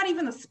guess it's not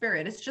even a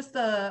spirit. It's just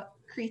a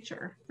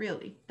creature,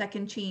 really, that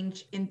can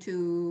change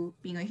into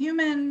being a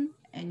human,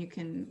 and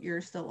you're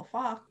still a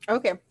fox.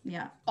 Okay.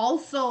 Yeah.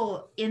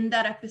 Also, in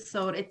that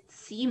episode, it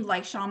seemed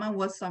like shaman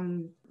was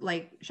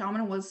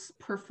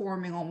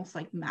performing almost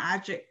like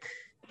magic.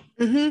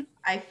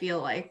 I feel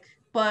like.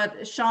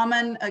 But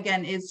shaman,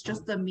 again, is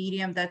just a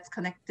medium that's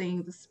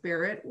connecting the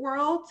spirit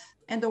world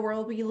and the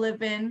world we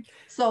live in.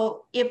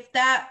 So if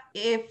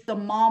the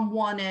mom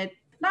wanted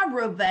not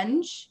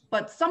revenge,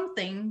 but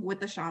something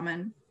with the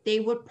shaman, they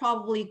would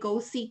probably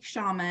go seek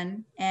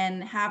shaman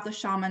and have the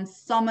shaman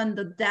summon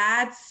the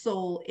dad's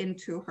soul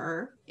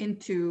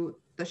into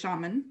the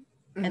shaman,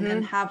 and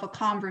then have a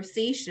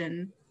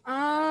conversation.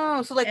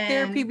 Oh, so like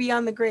therapy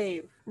beyond the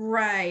grave.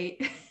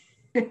 Right.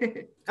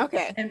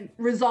 Okay. And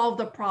resolve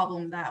the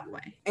problem that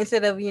way.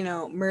 Instead of,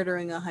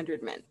 murdering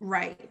 100 men.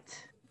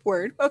 Right.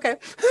 Word. Okay.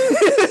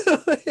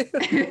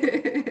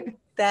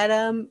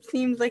 That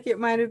seems like it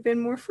might have been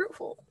more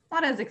fruitful.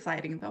 Not as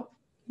exciting, though.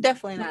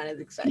 Definitely not as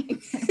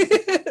exciting.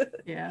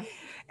 Yeah.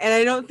 And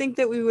I don't think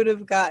that we would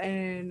have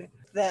gotten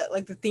that,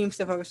 like the theme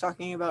stuff I was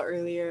talking about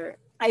earlier.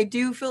 I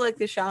do feel like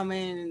the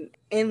shaman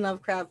in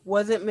Lovecraft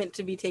wasn't meant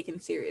to be taken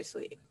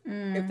seriously,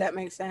 if that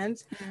makes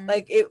sense.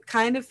 Like, it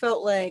kind of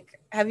felt like,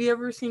 have you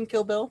ever seen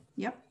Kill Bill?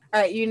 Yep.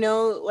 All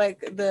right, like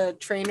the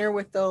trainer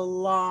with the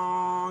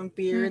long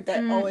beard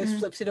that always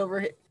flips it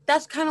over.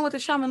 that's kind of what the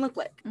shaman looked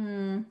like.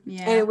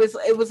 Yeah. And it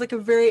was like a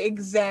very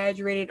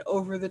exaggerated,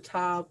 over the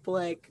top,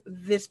 like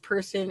this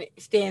person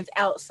stands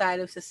outside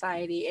of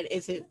society and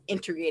isn't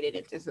integrated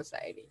into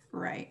society.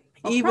 Right.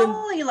 But Even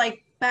probably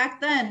like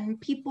back then,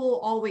 people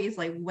always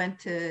like went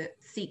to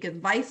seek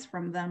advice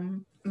from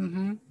them.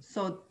 mm-hmm.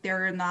 So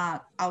they're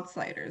not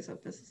outsiders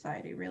of the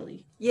society,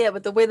 really. Yeah,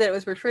 but the way that it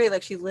was portrayed,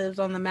 like she lives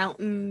on the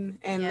mountain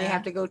and they Yeah.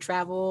 have to go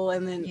travel,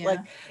 and then Yeah. like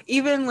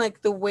even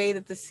like the way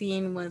that the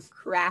scene was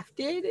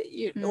crafted,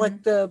 Mhm.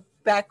 like the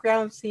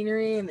background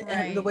scenery and the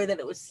Right. way that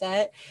it was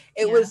set,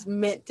 it Yeah. was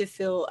meant to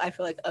feel, I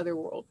feel like,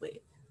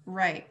 otherworldly.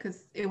 Right,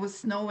 because it was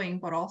snowing,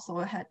 but also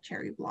it had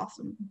cherry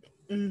blossom.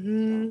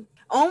 Mm-hmm.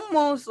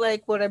 Almost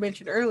like what I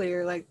mentioned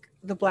earlier, like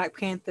the Black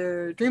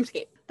Panther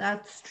dreamscape.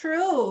 That's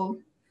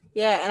true.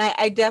 Yeah, and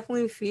I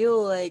definitely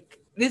feel like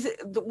this.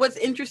 What's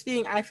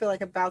interesting, I feel like,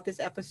 about this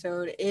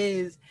episode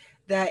is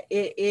that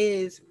it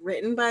is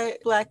written by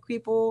Black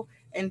people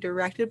and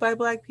directed by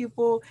Black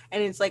people,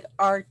 and it's like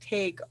our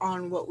take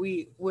on what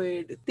we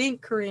would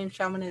think Korean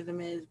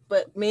shamanism is.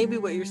 But maybe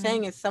what you're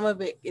saying is some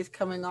of it is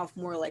coming off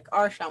more like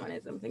our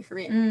shamanism than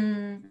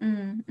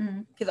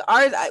Korean. Because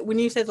ours, when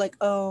you said like,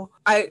 oh,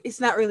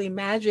 it's not really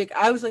magic,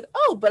 I was like,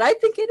 oh, but I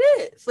think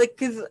it is. Like,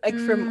 because like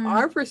from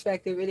our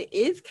perspective, it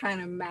is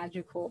kind of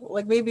magical.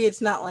 Like maybe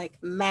it's not like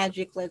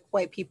magic, like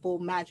white people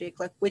magic,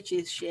 like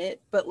witches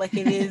shit, but like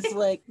it is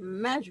like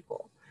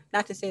magical.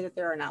 Not to say that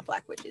there are not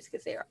Black witches,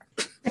 because there are.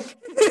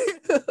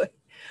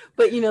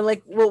 But you know,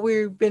 like what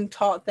we've been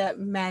taught that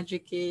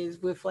magic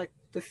is with like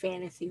the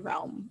fantasy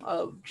realm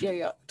of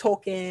J.R.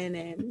 Tolkien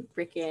and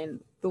freaking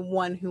the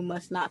one who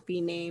must not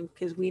be named,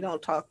 because we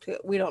don't talk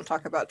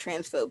about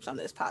transphobes on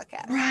this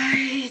podcast.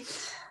 Right.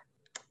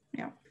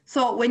 Yeah.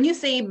 So when you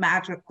say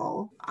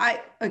magical,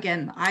 I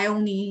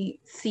only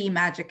see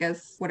magic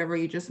as whatever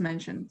you just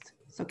mentioned.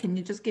 So can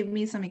you just give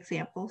me some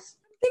examples?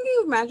 Thinking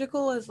of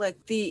magical as like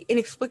the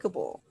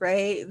inexplicable,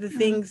 right? The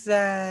things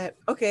that,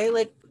 okay,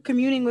 like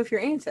communing with your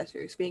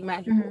ancestors being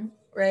magical,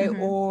 right?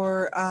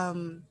 Or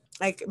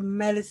like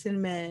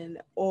medicine men,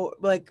 or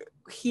like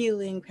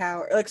healing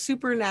power, like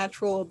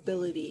supernatural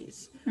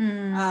abilities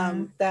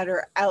that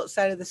are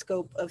outside of the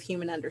scope of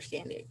human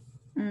understanding.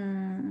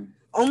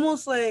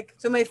 Almost like,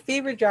 so my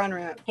favorite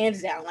genre,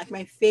 hands down, like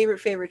my favorite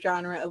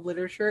genre of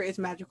literature is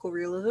magical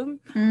realism.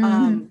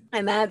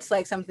 And that's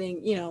like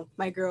something, you know,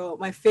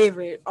 my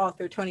favorite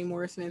author, Toni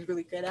Morrison, is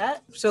really good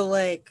at. So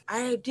like,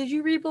 did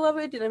you read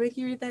Beloved? Did I make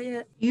you read that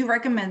yet? You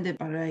recommended,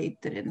 but I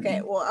didn't.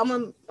 Okay, well,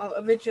 I'm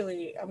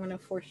gonna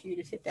force you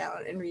to sit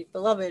down and read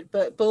Beloved.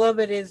 But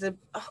Beloved is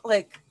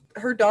like,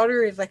 her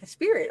daughter is like a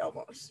spirit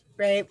almost,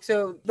 right?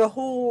 So the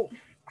whole,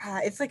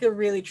 it's like a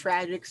really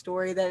tragic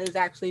story that is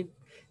actually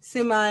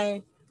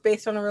semi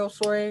based on a real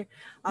story.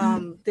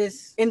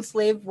 This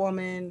enslaved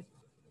woman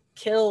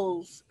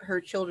kills her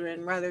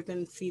children rather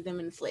than see them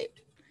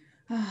enslaved.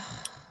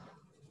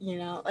 You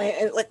know,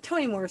 like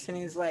Toni Morrison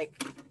is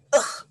like,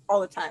 ugh,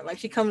 all the time. Like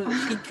she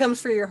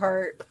comes for your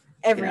heart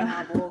every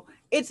novel.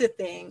 It's a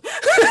thing.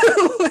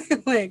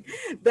 Like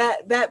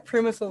that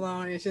premise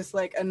alone is just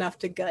like enough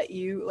to gut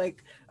you.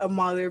 Like a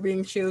mother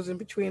being chosen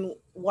between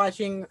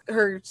watching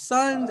her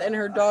sons and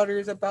her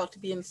daughters about to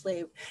be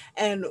enslaved,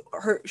 and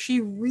she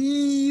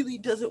really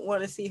doesn't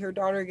want to see her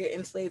daughter get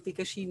enslaved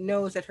because she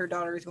knows that her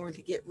daughter is going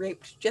to get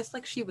raped just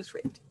like she was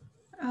raped.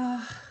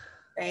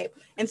 Right?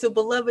 And so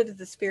Beloved is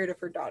the spirit of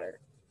her daughter.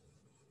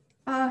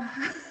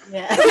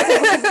 Yeah.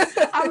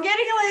 I'm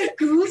getting like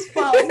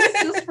goosebumps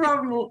just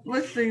from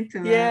listening to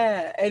that.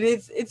 Yeah, and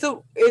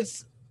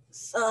it's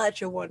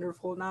such a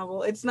wonderful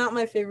novel. It's not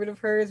my favorite of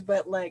hers,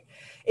 but like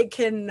it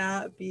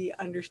cannot be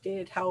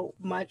understated how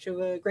much of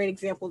a great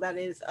example that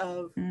is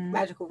of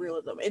magical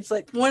realism. It's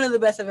like one of the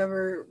best I've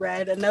ever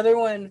read. Another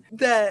one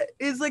that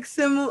is like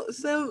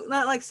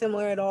not like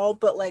similar at all,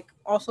 but like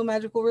also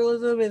magical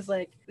realism is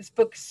like this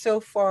book So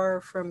Far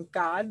from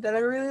God that I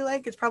really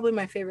like. It's probably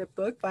my favorite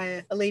book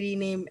by a lady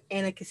named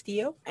Ana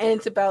Castillo, and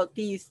it's about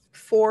these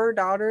 4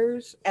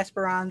 daughters: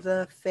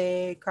 Esperanza,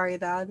 Fe,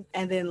 Caridad,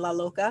 and then La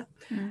Loca.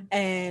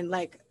 And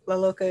like La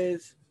Loca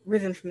is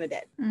risen from the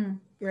dead,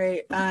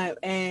 right?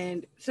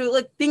 And so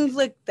like things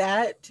like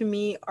that to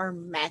me are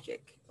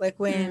magic. Like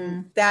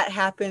when that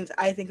happens,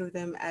 I think of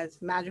them as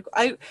magical.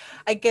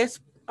 I guess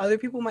other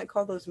people might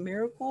call those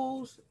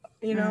miracles.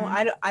 You know,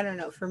 I don't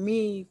know. For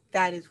me,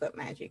 that is what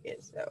magic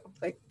is, though.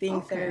 Like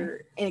things that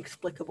are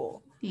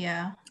inexplicable.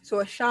 Yeah.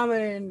 So a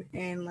shaman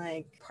and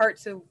like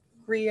parts of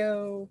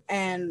griot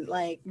and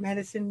like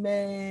medicine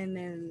men,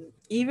 and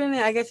even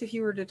I guess if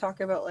you were to talk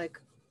about like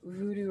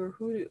voodoo or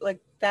hoodoo, like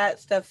that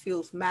stuff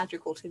feels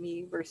magical to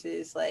me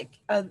versus like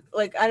I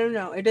don't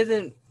know.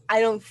 I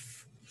don't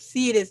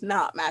see it as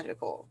not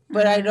magical,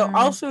 but I don't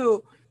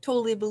also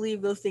totally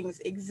believe those things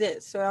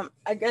exist. So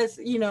I guess,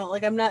 you know,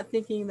 like I'm not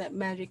thinking that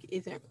magic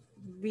isn't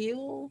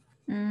real.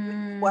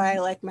 Why I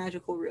like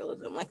magical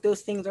realism, like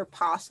those things are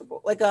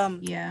possible. Like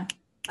yeah.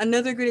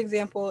 Another good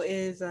example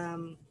is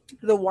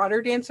The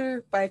Water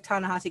Dancer by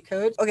Ta-Nehisi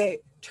Coates. Okay,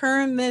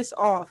 turn this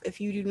off if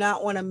you do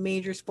not want a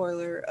major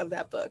spoiler of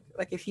that book.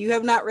 Like, if you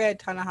have not read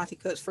Ta-Nehisi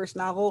Coates' first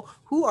novel,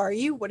 who are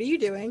you? What are you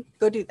doing?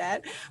 Go do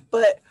that.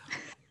 But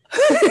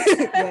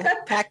yeah,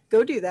 Pack,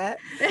 go do that.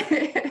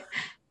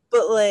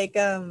 But like,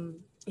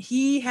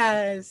 he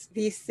has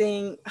these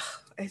things.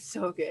 It's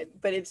so good,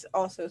 but it's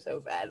also so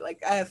bad.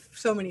 Like, I have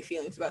so many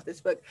feelings about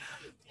this book.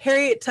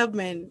 Harriet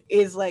Tubman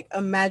is like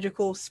a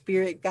magical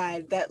spirit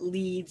guide that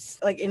leads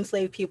like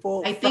enslaved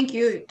people. I think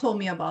you told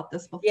me about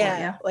this before.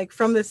 Yeah, like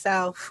from the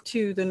South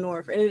to the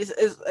North. And it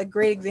is a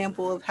great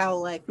example of how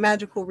like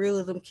magical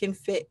realism can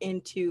fit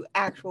into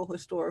actual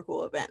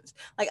historical events.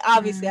 Like,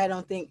 obviously,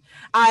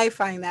 I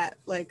find that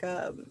like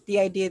the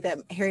idea that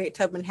Harriet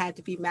Tubman had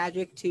to be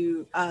magic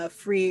to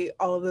free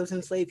all of those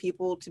enslaved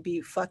people to be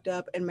fucked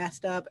up and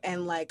messed up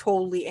and like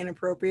totally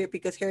inappropriate,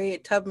 because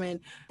Harriet Tubman,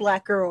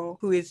 Black girl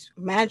who is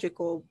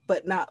magical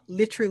but not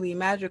literally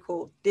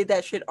magical, did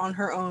that shit on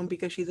her own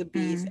because she's a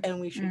beast,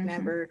 and we should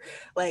never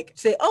like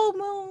say, oh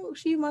no,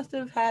 she must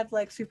have had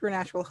like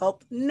supernatural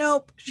help.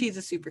 Nope, she's a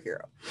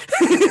superhero.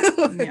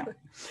 Yeah.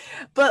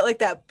 But like,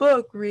 that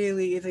book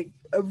really is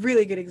a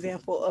really good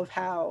example of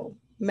how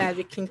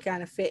magic can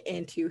kind of fit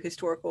into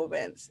historical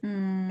events.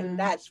 And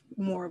that's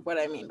more of what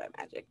I mean by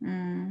magic.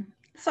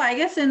 So I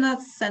guess in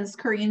that sense,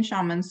 Korean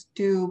shamans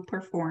do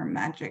perform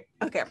magic.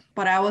 Okay.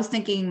 But I was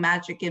thinking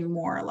magic in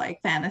more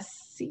like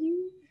fantasy.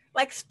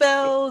 Like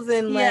spells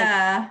and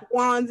like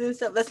wands and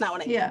stuff. That's not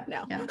what I mean.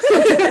 No.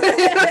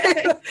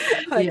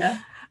 Yeah.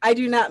 I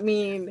do not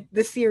mean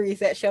the series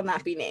that shall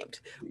not be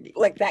named.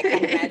 Like that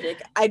kind of magic.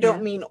 I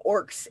don't mean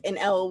orcs and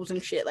elves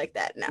and shit like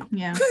that. No.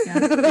 Yeah.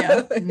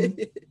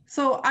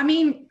 So, I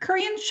mean,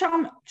 Korean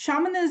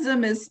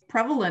shamanism is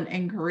prevalent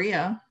in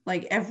Korea.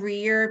 Like every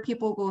year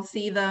people go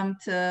see them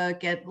to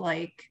get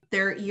like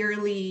their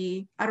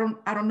yearly, I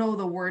don't know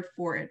the word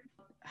for it.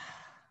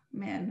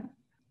 Man,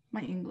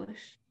 my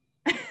English.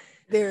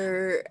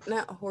 They're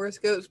not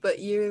horoscopes, but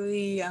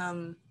yearly,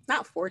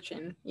 not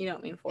fortune. You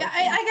don't mean fortune.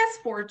 Yeah, I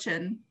guess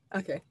fortune.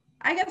 Okay.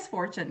 I guess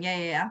fortune.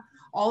 Yeah.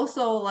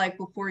 Also, like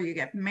before you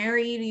get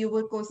married, you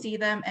would go see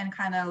them and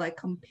kind of like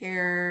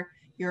compare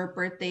your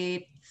birth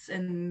dates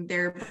and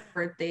their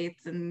birth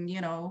dates and, you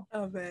know,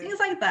 things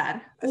like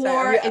that.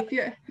 Sorry, or if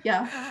you're,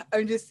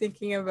 I'm just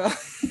thinking about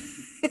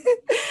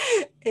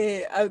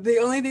the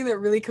only thing that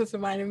really comes to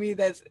mind of me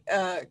that's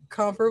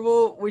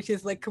comparable, which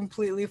is like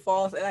completely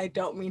false, and I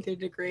don't mean to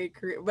degrade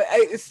Korea, but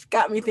it's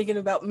got me thinking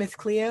about Miss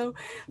Cleo,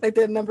 like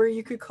the number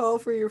you could call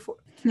for your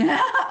Do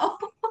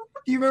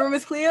you remember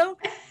Miss Cleo?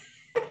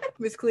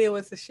 Miss Cleo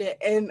was the shit,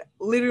 and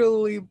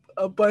literally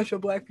a bunch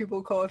of Black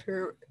people called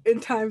her in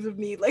times of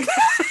need like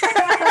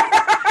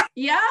that.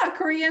 Yeah,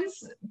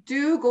 Koreans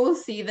do go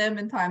see them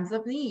in times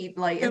of need.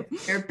 Like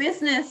if their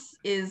business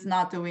is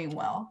not doing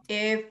well,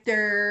 if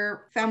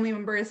their family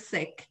member is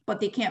sick,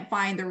 but they can't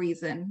find the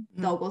reason,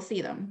 they'll go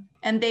see them.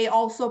 And they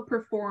also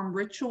perform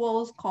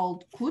rituals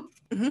called kut,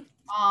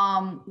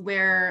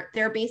 where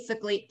they're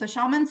basically, the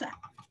shamans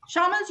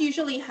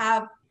usually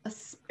have a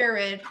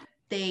spirit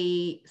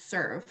they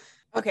serve.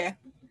 Okay.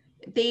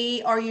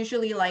 They are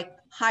usually like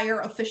higher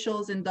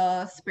officials in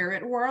the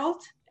spirit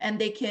world, and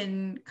they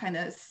can kind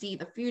of see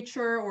the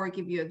future or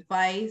give you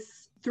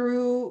advice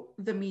through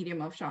the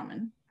medium of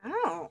shaman.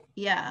 Oh.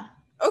 Yeah.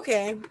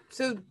 Okay.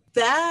 So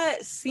that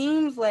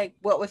seems like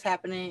what was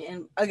happening.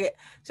 And okay,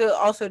 so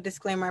also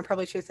disclaimer, I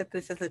probably should have said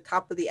this at the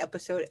top of the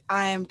episode.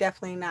 I am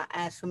definitely not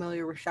as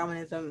familiar with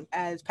shamanism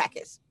as Pac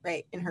is,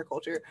 right, in her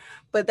culture.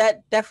 But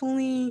that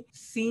definitely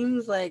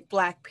seems like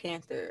Black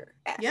Panther.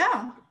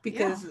 Yeah.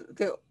 Because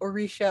the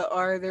Orisha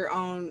are their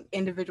own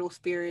individual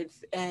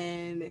spirits,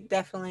 and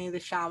definitely the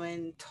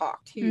shaman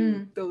talk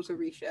to those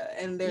Orisha,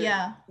 and they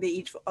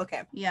each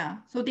Yeah.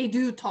 So they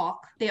do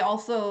talk. They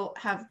also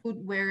have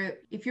food where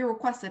if you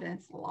request it,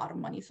 it's a lot of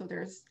money. So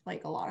there's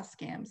like a lot of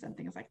scams and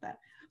things like that.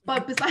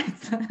 But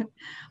besides that,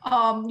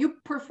 you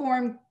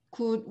perform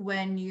kut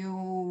when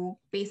you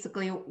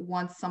basically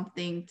want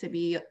something to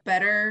be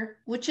better,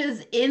 which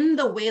is in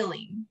The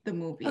Wailing, the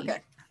movie. Okay.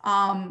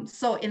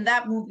 So in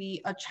that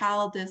movie, a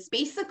child is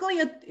basically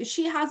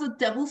she has a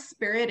devil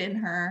spirit in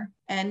her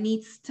and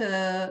needs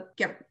to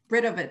get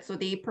rid of it. So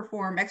they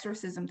perform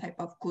exorcism type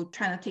of kut,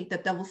 trying to take the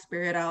devil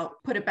spirit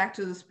out, put it back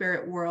to the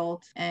spirit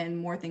world, and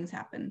more things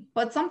happen.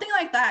 But something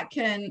like that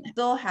can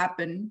still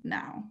happen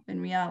now in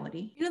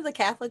reality. You know, the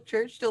Catholic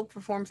Church still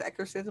performs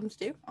exorcisms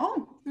too.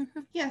 Oh,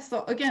 yeah.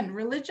 So again,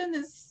 religion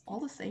is all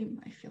the same,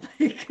 I feel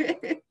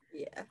like.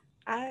 Yeah.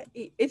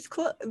 It's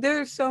close. There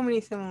are so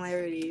many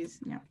similarities.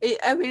 Yeah.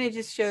 It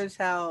just shows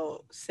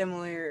how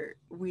similar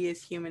we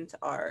as humans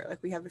are.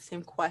 Like, we have the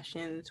same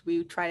questions.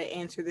 We try to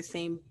answer the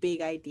same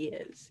big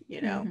ideas,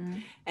 you know,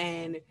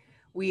 and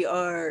we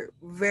are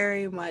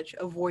very much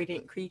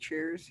avoidant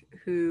creatures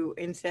who,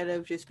 instead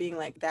of just being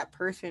like, that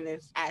person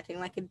is acting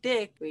like a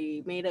dick,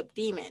 we made up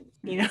demons,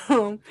 you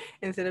know,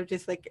 instead of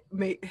just like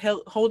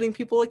holding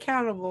people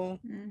accountable,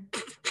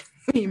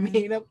 we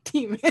made up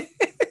demons.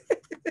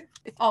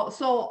 Oh,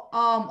 so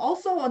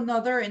also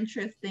another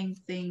interesting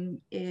thing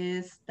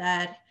is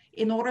that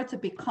in order to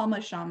become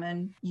a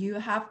shaman, you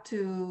have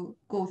to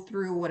go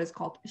through what is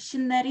called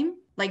신내림.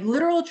 Like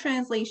literal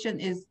translation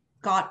is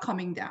God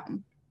coming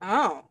down.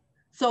 Oh.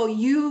 So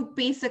you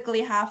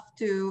basically have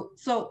to,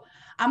 so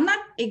I'm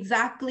not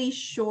exactly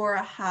sure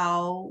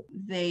how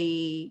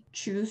they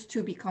choose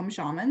to become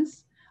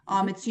shamans.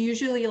 It's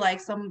usually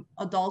like some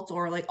adults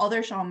or like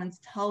other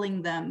shamans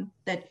telling them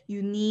that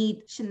you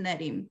need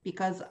shinnerim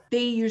because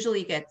they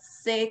usually get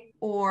sick,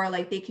 or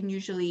like they can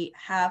usually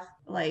have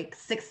like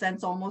sixth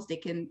sense almost. They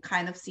can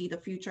kind of see the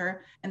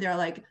future, and they're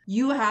like,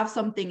 you have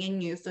something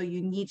in you, so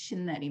you need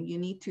shinnerim. You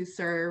need to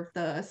serve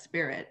the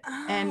spirit.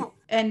 Oh.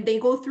 And they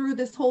go through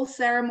this whole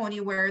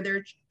ceremony where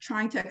they're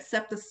trying to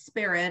accept the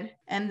spirit,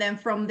 and then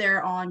from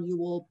there on you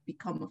will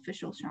become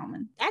official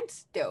shaman.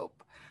 That's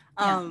dope.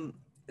 Yeah.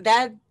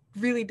 That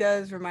really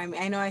does remind me.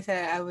 I know I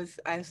said I was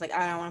like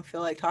I don't want to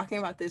feel like talking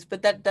about this,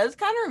 but that does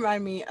kind of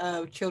remind me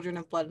of Children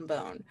of Blood and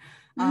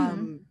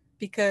Bone.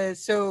 Because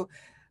so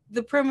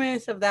the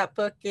premise of that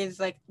book is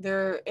like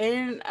they're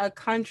in a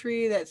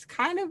country that's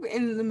kind of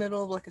in the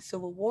middle of like a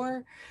civil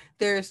war.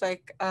 There's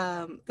like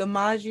the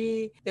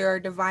Magi, there are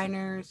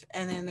diviners,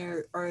 and then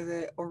there are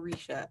the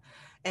Orisha.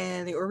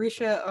 And the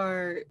Orisha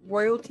are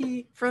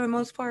royalty for the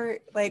most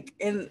part, like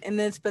in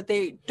this, but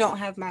they don't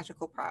have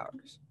magical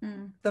powers.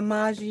 The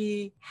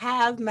Magi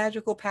have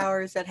magical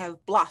powers that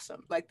have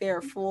blossomed, like they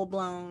are full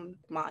blown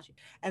Magi.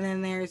 And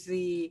then there's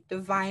the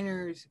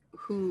diviners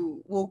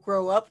who will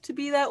grow up to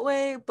be that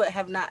way, but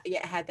have not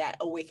yet had that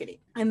awakening.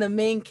 And the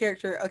main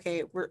character,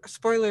 okay, we're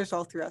spoilers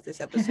all throughout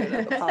this episode.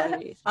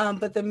 Apologies.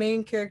 But the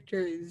main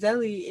character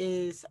Zelly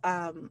is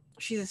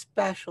she's a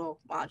special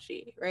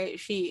Magi, right?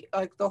 She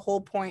like the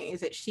whole point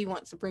is that she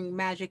wants to bring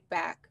magic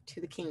back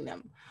to the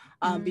kingdom.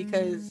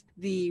 Because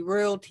the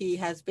royalty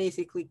has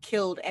basically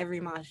killed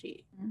every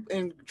Magi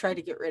and tried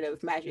to get rid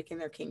of magic in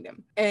their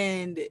kingdom.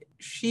 And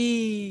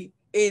she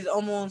is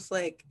almost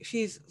like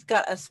she's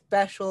got a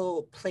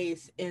special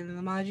place in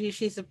the Magi.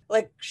 She's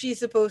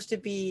supposed to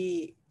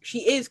be. She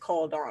is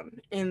called on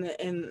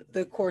in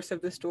the course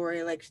of the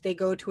story. Like they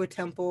go to a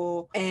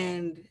temple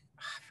and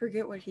I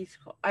forget what he's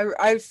called.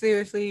 I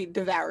seriously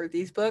devoured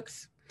these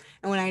books.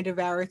 And when I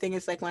devour things,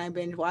 it's like when I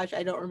binge watch,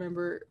 I don't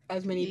remember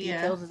as many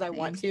details as I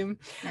want to.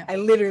 Yeah. I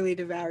literally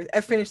devoured.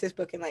 I finished this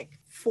book in like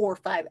 4 or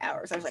 5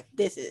 hours. I was like,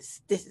 this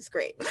is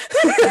great.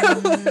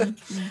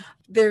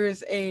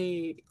 There's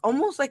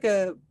almost like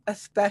a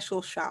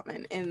special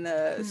shaman in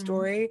the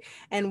story,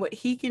 and what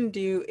he can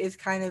do is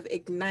kind of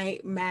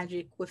ignite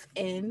magic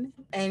within,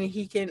 and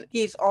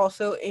he's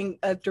also in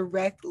a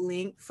direct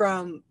link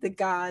from the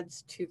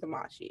gods to the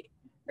Magi.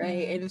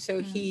 Right. And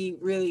so he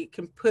really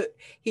can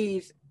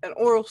he's an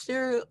oral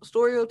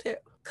storyteller.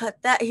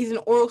 Cut that. He's an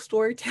oral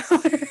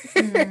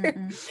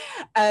storyteller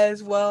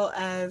as well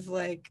as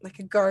like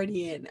a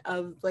guardian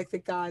of like the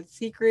god's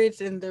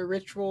secrets and their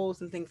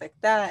rituals and things like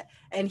that.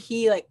 And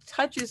he like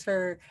touches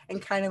her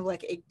and kind of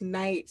like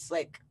ignites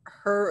like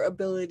her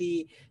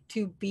ability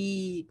to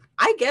be,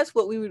 I guess,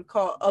 what we would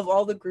call, of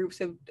all the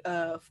groups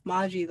of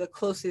Magi, the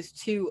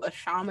closest to a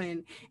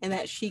shaman, and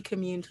that she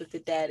communes with the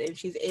dead and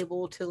she's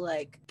able to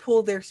like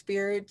pull their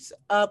spirits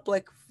up,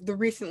 like the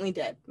recently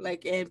dead,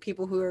 like, and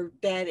people who are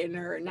dead and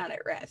are not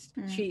at rest.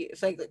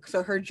 She's like,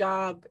 so her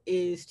job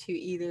is to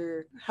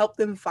either help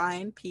them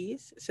find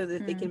peace so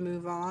that they can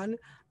move on.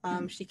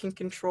 She can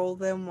control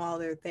them while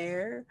they're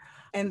there,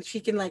 and she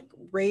can like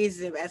raise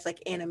them as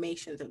like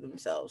animations of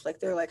themselves, like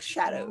they're like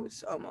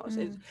shadows almost.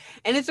 And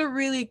it's a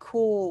really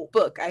cool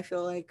book, I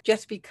feel like,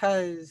 just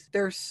because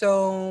there's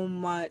so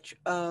much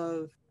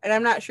of, and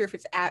I'm not sure if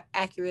it's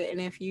accurate, and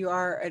if you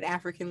are an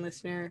African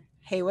listener,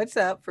 hey, what's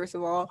up, first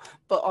of all,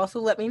 but also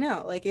let me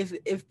know like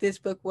if this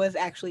book was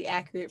actually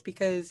accurate,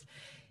 because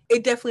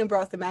it definitely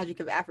brought the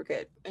magic of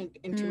Africa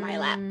into my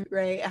lap,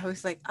 right? I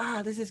was like,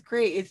 this is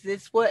great. Is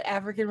this what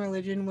African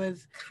religion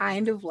was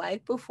kind of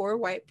like before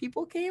white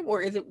people came?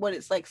 Or is it what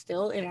it's like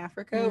still in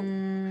Africa,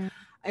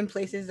 in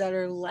places that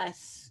are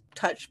less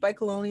touched by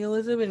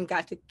colonialism and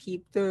got to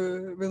keep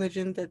the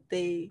religion that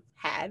they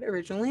had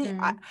originally?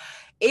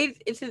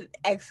 It's an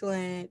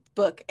excellent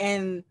book.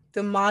 And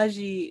the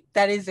Magi,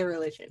 that is their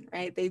religion,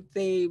 right?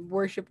 They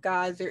worship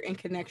gods. They're in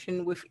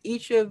connection with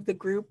each of the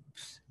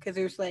groups, because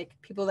there's like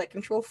people that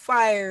control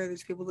fire,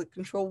 there's people that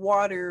control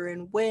water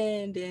and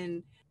wind,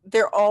 and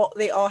they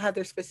all have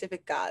their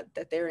specific god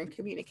that they're in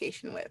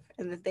communication with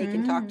and that they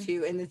can talk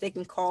to and that they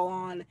can call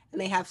on,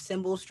 and they have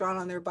symbols drawn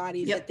on their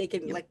bodies that they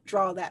can like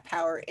draw that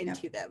power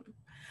into them.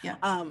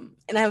 And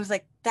I was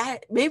like,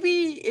 that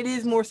maybe it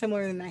is more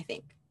similar than I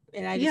think,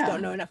 and I just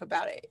don't know enough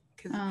about it,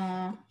 because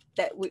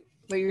that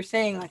what you're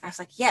saying, like I was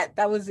like, yeah,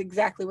 that was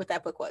exactly what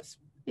that book was.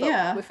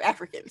 With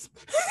Africans.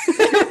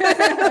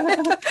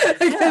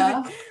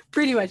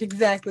 Pretty much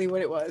exactly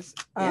what it was.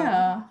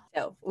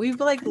 So we've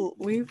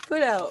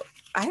put out,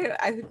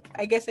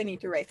 I guess I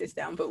need to write this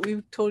down, but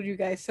we've told you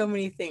guys so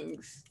many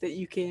things that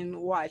you can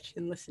watch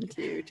and listen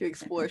to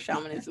explore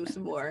shamanism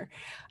some more,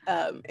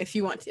 if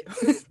you want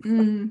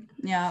to.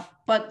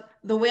 But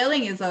The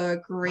Wailing is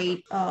a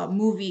great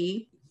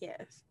movie.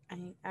 Yes,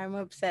 I'm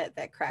upset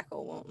that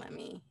Crackle won't let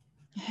me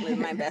live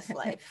my best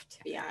life, to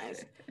be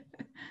honest.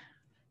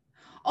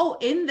 Oh,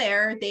 in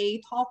there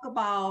they talk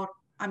about,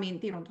 I mean,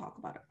 they don't talk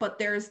about it, but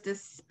there's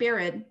this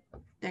spirit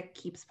that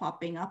keeps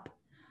popping up,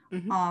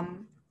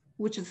 Mm-hmm.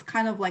 which is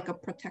kind of like a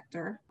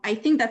protector. I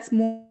think that's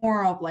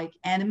more of like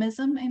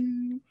animism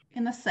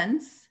in a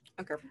sense.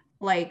 Okay.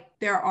 Like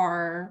there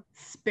are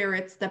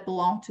spirits that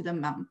belong to the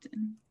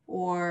mountain,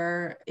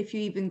 or if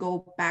you even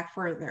go back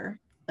further,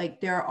 like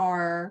there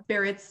are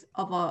spirits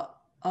of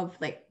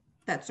like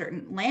that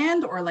certain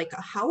land or like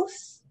a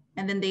house,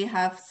 and then they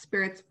have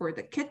spirits for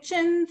the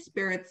kitchen,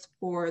 spirits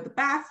for the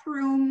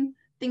bathroom,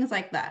 things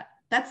like that.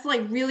 That's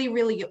like really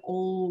really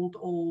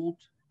old.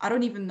 I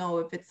don't even know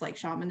if it's like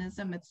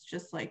shamanism. It's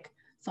just like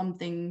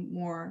something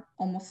more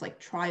almost like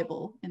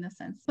tribal in a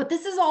sense. But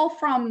this is all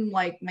from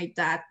like my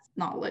dad's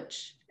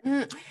knowledge.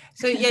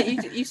 So yeah,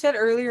 you said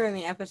earlier in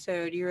the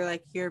episode you were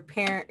like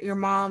your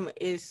mom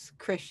is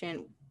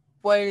Christian.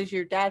 What does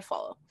your dad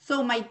follow?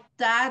 So my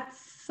dad's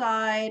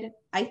side,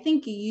 I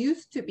think he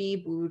used to be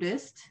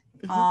Buddhist.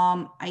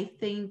 Mm-hmm. I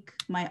think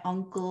my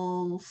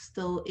uncle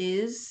still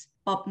is,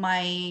 but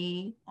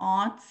my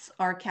aunts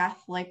are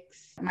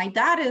Catholics. My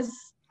dad is,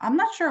 I'm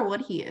not sure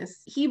what he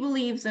is. He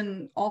believes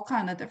in all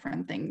kind of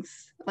different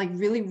things, like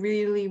really,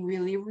 really,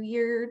 really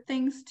weird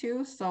things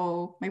too.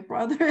 So my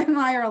brother and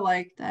I are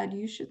like, Dad,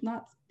 you should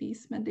not be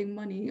spending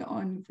money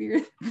on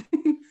weird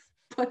things.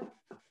 But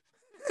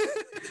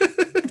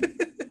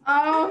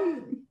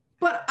um,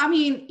 but I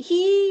mean,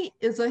 he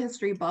is a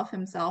history buff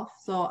himself.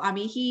 So I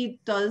mean, he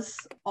does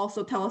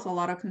also tell us a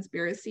lot of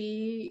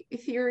conspiracy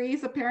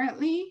theories.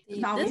 Apparently,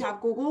 now we This have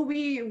Google.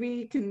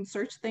 We can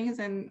search things,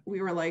 and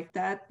we were like,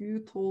 "Dad, you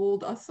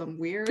told us some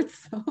weird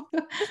stuff."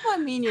 this why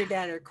me and your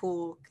dad are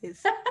cool,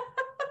 because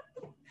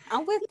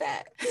I'm with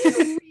that.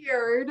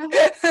 Weird.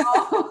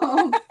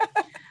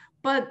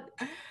 But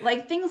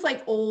like things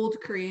like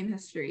old Korean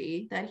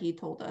history that he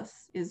told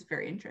us is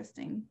very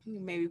interesting.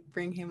 Maybe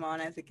bring him on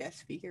as a guest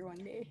speaker one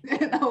day.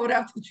 And I would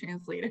have to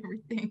translate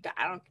everything.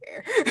 I don't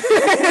care.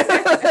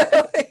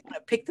 I'm gonna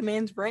pick the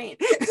man's brain.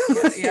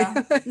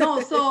 Yeah.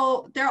 No,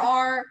 so there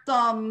are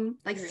some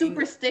like Your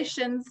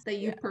superstitions that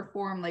you Yeah.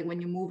 perform like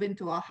when you move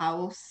into a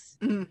house.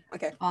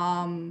 Okay.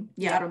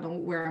 Yeah, I don't know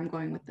where I'm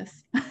going with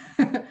this.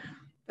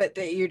 But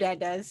your dad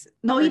does?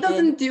 No, Or he did?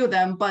 doesn't do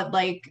them, but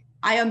like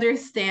I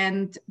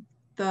understand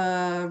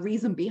the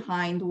reason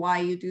behind why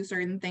you do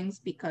certain things,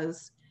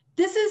 because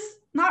this is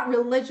not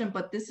religion,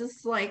 but this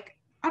is like,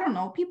 I don't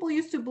know, people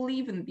used to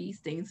believe in these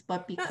things,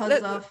 but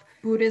because of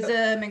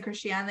Buddhism and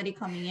Christianity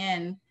coming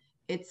in,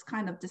 it's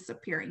kind of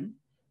disappearing.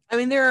 I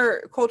mean, there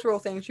are cultural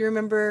things. You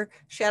remember,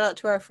 shout out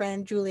to our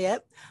friend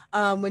Juliet,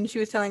 when she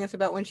was telling us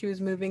about when she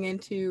was moving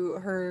into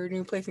her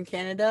new place in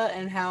Canada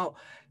and how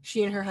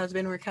she and her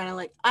husband were kind of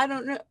like, I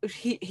don't know.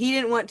 He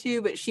didn't want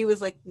to, but she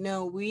was like,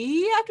 no,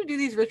 we have to do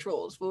these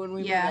rituals when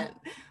we move in.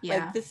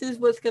 Yeah. Like, this is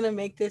what's going to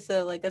make this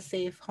a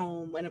safe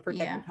home and a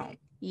protected home.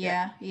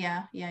 Yeah.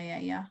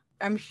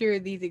 I'm sure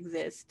these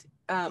exist.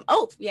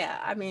 Oh, yeah.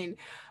 I mean,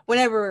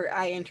 whenever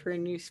I enter a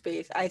new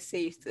space, I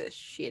save the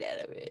shit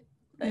out of it.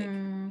 Like,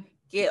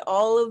 get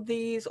all of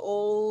these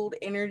old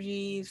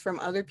energies from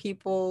other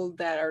people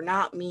that are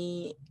not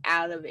me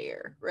out of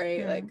there,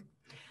 right? Like,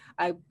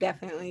 I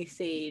definitely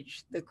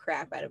sage the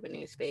crap out of a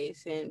new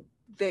space, and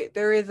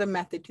there is a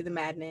method to the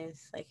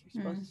madness. Like,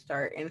 you're supposed to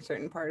start in a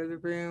certain part of the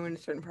room, in a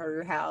certain part of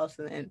your house,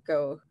 and then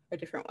go a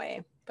different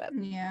way. But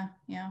yeah,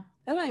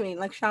 that's what I mean.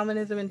 Like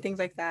shamanism and things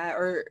like that,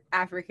 or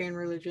African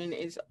religion,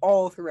 is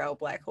all throughout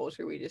Black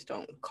culture. We just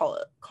don't call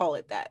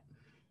it that.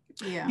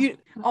 Yeah.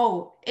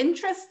 Oh,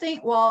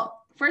 interesting. Well,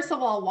 first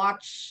of all,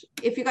 watch,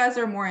 if you guys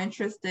are more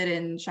interested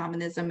in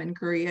shamanism in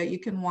Korea, you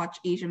can watch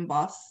Asian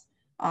Boss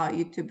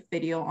YouTube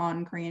video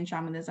on Korean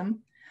shamanism.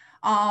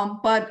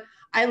 But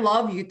I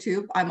love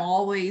YouTube. I'm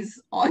always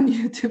on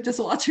YouTube just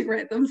watching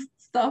random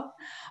stuff.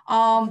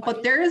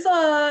 But there's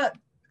a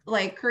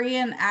like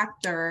Korean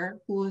actor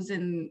who's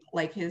in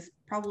like his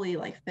probably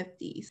like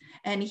 50s,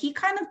 and he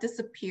kind of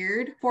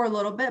disappeared for a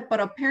little bit, but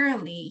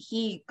apparently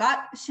he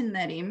got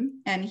Shinnerim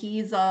and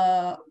he's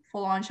a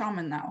full-on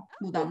shaman now.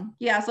 Mudang.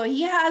 Yeah, so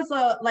he has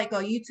a like a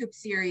YouTube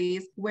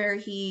series where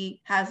he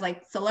has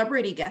like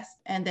celebrity guests,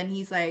 and then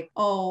he's like,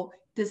 oh,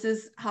 this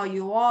is how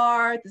you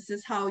are, this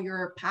is how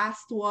your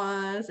past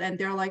was, and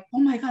they're like, oh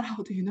my god,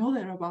 how do you know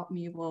that about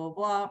me, blah blah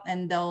blah,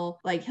 and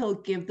he'll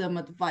give them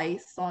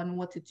advice on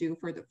what to do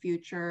for the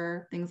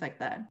future, things like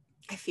that.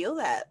 I feel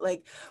that,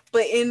 like,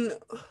 but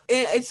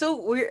it's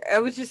so weird. I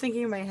was just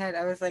thinking in my head,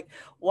 I was like,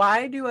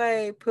 why do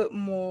I put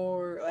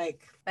more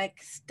like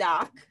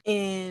stock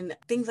in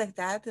things like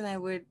that than I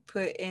would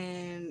put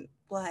in,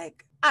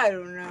 like, I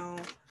don't know.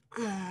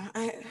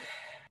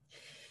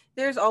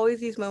 There's always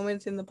these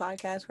moments in the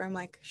podcast where I'm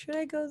like, should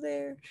I go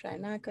there? Should I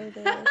not go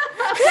there?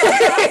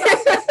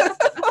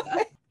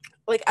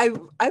 Like,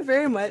 I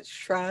very much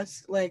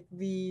trust like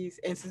these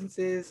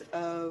instances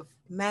of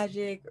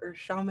magic or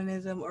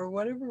shamanism or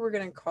whatever we're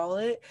gonna call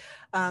it,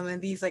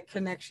 and these like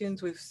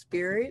connections with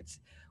spirits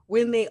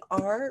when they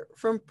are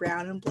from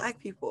brown and Black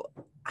people.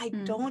 I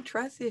don't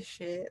trust this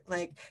shit.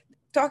 Like,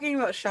 talking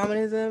about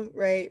shamanism,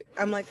 right?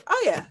 I'm like,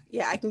 oh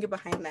yeah, I can get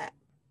behind that.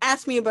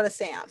 Ask me about a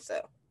seance,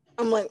 though.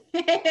 I'm like,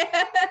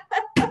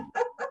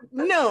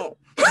 no.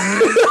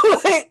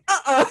 Like,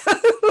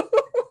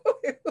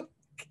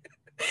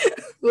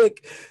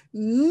 like,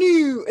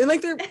 new. And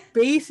like, they're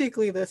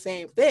basically the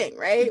same thing,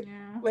 right?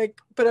 Yeah. Like,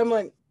 but I'm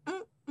like,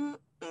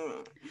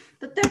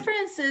 The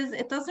difference is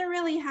it doesn't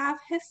really have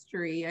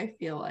history, I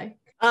feel like.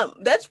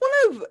 That's one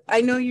of,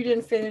 I know you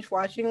didn't finish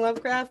watching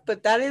Lovecraft,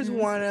 but that is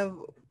one of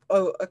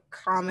a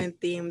common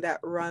theme that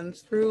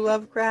runs through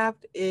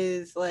Lovecraft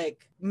is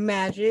like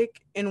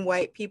magic in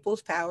white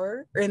people's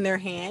power or in their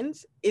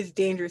hands is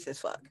dangerous as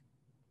fuck.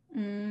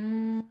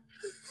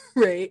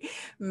 Right?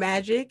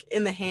 Magic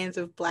in the hands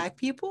of Black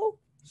people,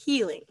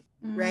 healing.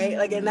 Right?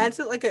 Like, and that's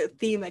like a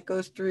theme that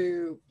goes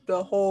through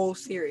the whole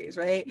series,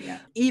 right? Yeah.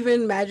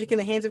 Even magic in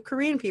the hands of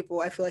Korean people,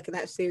 I feel like in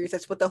that series,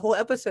 that's what the whole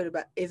episode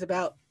is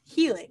about,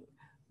 healing.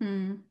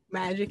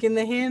 Magic in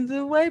the hands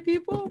of white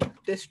people,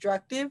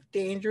 destructive,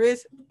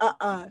 dangerous,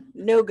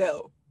 no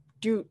go.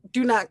 Do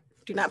not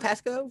pass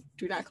go.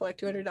 Do not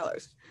collect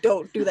 $200.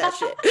 Don't do that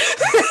shit.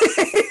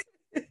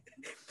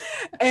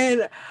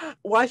 And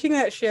watching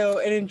that show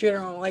and in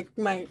general, like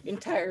my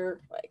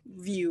entire like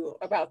view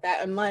about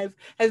that in life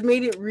has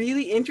made it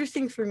really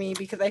interesting for me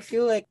because I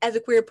feel like as a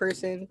queer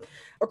person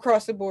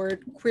across the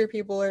board, queer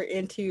people are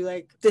into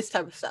like this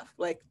type of stuff,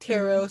 like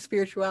tarot,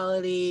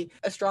 spirituality,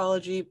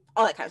 astrology,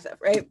 all that kind of stuff,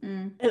 right?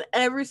 And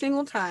every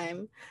single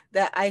time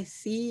that I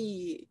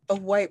see a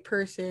white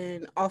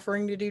person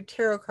offering to do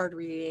tarot card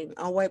reading,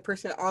 a white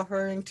person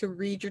offering to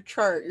read your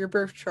chart, your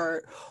birth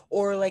chart,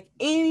 or like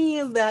any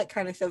of that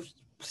kind of stuff,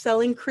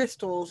 selling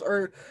crystals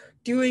or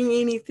doing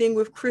anything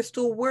with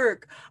crystal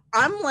work,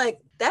 I'm like,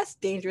 that's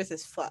dangerous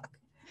as fuck.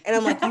 And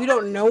I'm like, you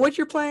don't know what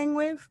you're playing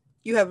with.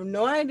 You have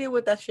no idea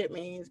what that shit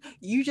means.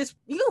 You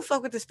gonna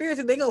fuck with the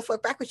spirits and they gonna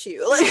fuck back with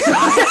you. Like,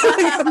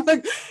 I'm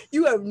like,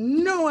 you have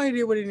no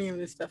idea what any of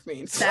this stuff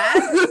means.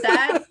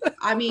 That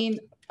I mean,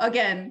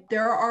 again,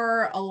 there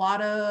are a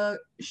lot of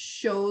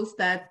shows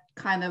that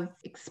kind of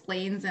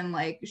explains and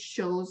like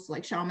shows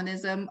like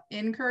shamanism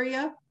in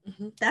Korea.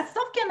 That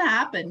stuff can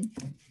happen.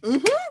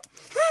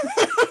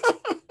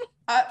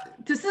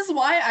 This is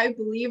why I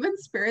believe in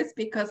spirits,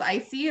 because I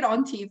see it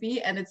on TV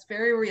and it's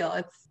very real.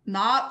 It's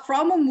not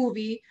from a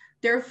movie.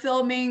 They're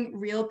filming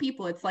real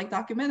people. It's like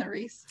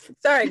documentaries.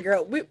 Sorry,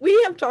 girl.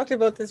 We have talked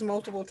about this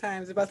multiple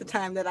times about the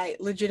time that I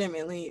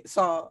legitimately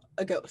saw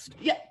a ghost.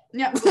 Yeah.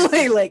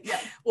 like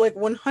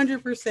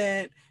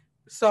 100%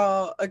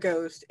 saw a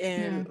ghost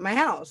in my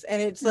house.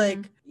 And it's like,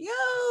 yo,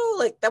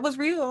 like that was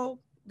real.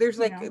 There's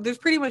like, there's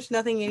pretty much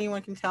nothing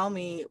anyone can tell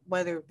me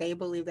whether they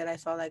believe that I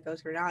saw that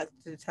ghost or not.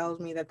 It tells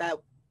me that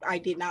I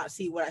did not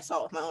see what I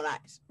saw with my own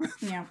eyes.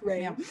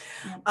 Right.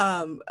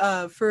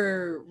 Yeah.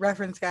 For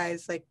reference,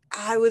 guys, like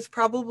I was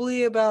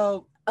probably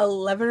about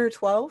 11 or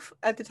 12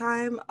 at the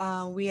time.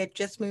 We had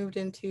just moved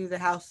into the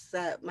house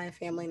that my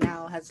family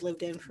now has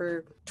lived in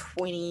for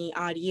 20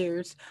 odd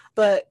years,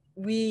 but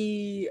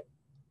I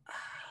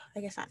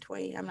guess not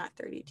 20, I'm not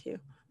 32,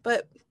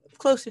 but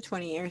close to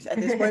 20 years at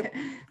this point.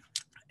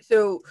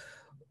 So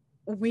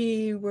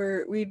we'd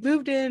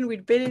moved in,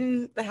 we'd been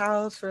in the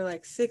house for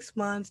like 6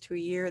 months to a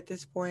year at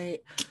this point.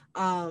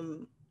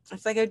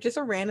 It's like just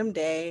a random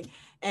day,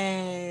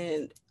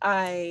 and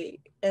I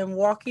am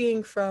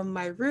walking from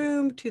my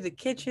room to the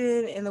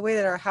kitchen. And the way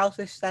that our house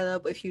is set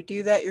up, if you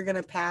do that, you're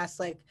gonna pass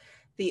like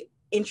the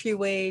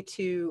entryway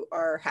to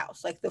our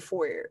house, like the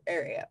foyer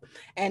area.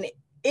 And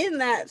in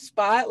that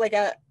spot, like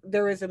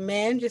there was a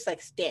man just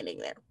like standing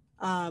there,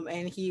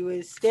 and he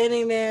was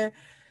standing there.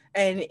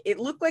 And it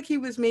looked like he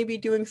was maybe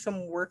doing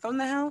some work on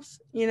the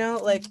house, you know,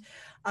 like,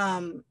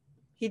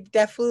 he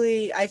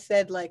definitely, I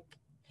said like,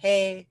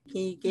 hey,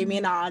 he gave me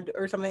a nod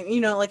or something,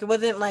 you know, like it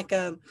wasn't like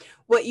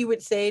what you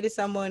would say to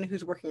someone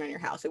who's working on your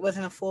house. It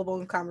wasn't a full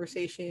blown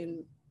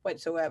conversation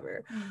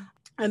whatsoever.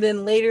 And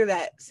then later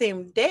that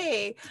same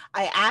day,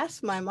 I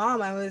asked my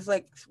mom, I was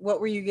like,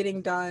 what were you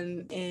getting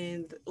done?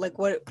 And like,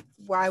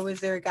 why was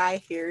there a guy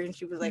here? And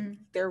she was like,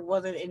 there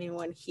wasn't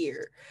anyone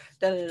here.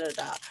 And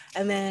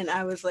then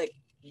I was like,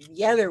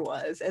 yeah, there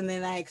was. And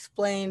then I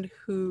explained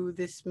who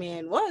this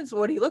man was,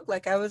 what he looked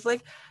like. I was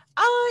like,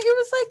 he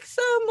was like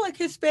some like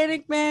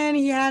Hispanic man.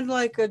 He had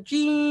like a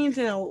jeans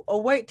and a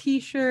white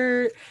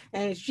t-shirt,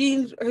 and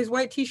his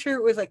white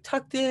t-shirt was like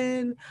tucked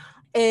in,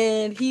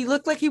 and he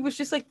looked like he was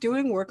just like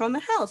doing work on the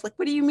house. Like,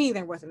 what do you mean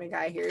there wasn't a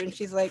guy here? And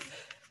she's like,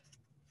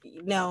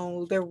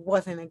 no, there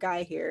wasn't a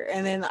guy here.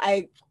 And then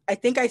I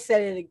think I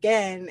said it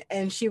again,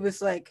 and she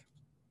was like,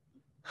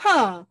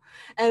 huh.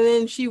 And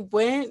then she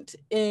went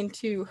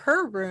into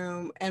her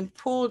room and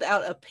pulled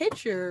out a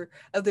picture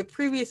of the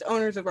previous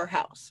owners of our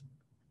house.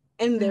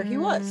 And there he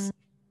was.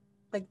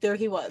 Like, there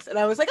he was. And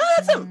I was like, oh,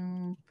 that's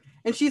him.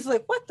 And she's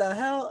like, what the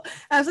hell? And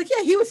I was like,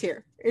 yeah, he was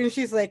here. And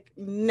she's like,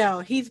 no,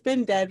 he's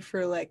been dead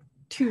for like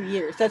 2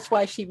 years. That's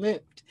why she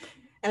moved.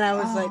 And I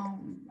was like,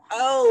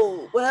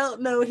 oh, well,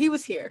 no, he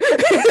was here.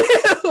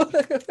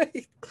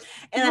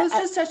 And I was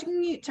just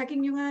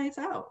checking you guys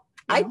out.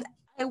 I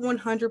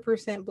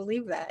 100%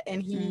 believe that.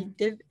 And he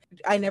did.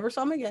 I never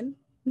saw him again.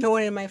 No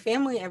one in my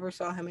family ever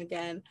saw him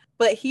again.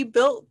 But he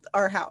built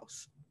our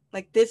house.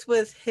 Like, this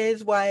was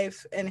his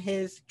wife and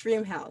his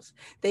dream house.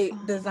 They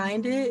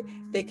designed it,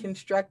 they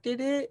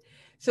constructed it.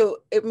 So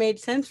it made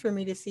sense for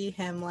me to see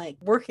him like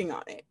working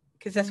on it,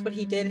 because that's what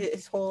he did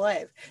his whole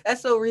life.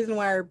 That's the reason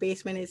why our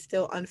basement is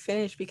still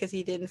unfinished, because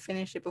he didn't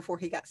finish it before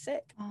he got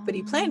sick. But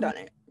he planned on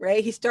it,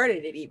 right? He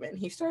started it even.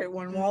 He started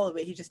one wall of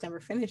it. He just never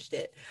finished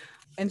it.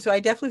 And so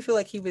I definitely feel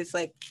like he was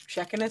like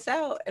checking us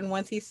out. And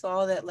once he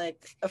saw that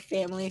like a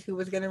family who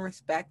was going to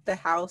respect the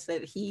house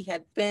that he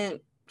had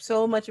spent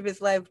so much of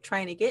his life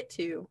trying to get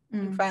to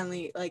and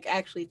finally like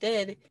actually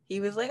did,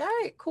 he was like, all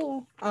right,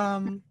 cool.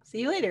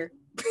 See you later.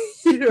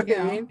 You know what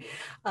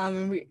I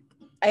mean?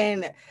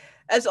 And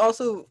that's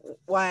also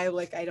why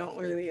like I don't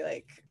really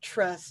like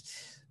trust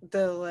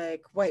the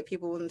like white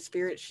people in the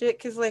spirit shit,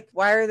 because like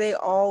why are they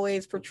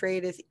always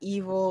portrayed as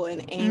evil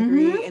and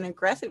angry and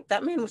aggressive?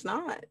 That man was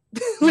not.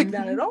 Like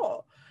not at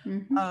all.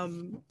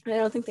 And I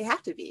don't think they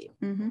have to be.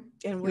 And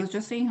he was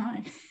just saying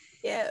hi.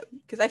 Yeah,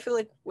 because I feel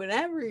like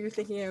whenever you're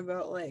thinking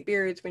about like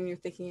spirits, when you're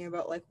thinking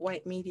about like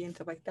white media and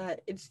stuff like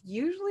that, it's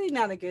usually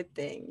not a good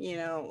thing, you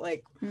know,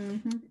 like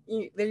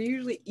they're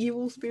usually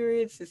evil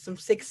spirits. It's some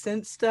Sixth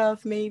Sense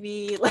stuff,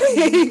 maybe,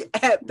 like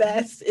at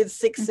best it's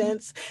Sixth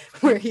Sense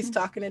where he's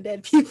talking to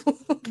dead people.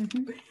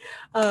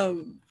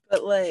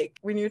 But like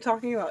when you're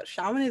talking about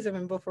shamanism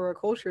in Bofara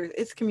cultures,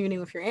 it's communing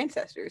with your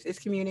ancestors. It's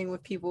communing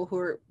with people who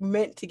are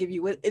meant to give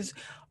you what is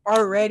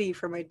already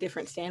from a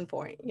different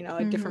standpoint, you know,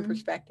 a different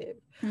perspective.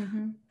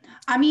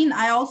 I mean,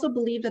 I also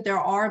believe that there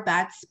are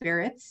bad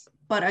spirits,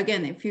 but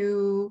again, if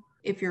you're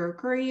a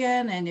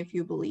Korean and if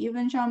you believe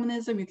in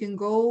shamanism, you can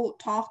go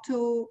talk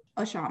to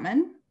a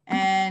shaman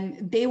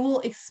and they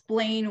will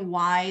explain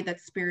why that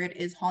spirit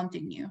is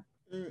haunting you.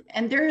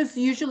 And there's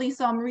usually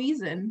some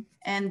reason,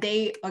 and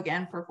they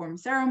again perform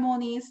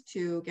ceremonies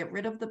to get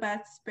rid of the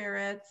bad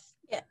spirits.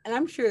 Yeah, and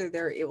I'm sure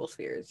there are evil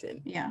spirits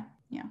in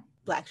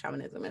Black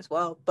shamanism as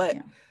well, but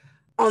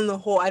on the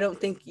whole, I don't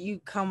think you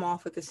come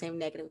off with the same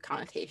negative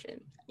connotation,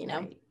 you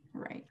know?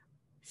 Right.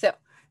 So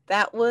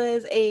that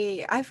was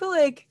I feel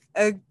like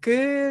a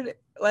good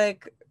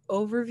like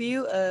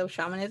overview of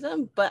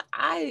shamanism, but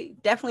I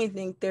definitely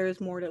think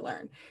there's more to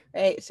learn,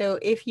 right? So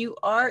if you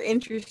are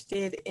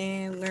interested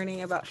in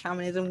learning about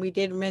shamanism, we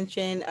did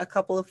mention a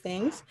couple of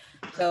things.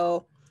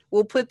 So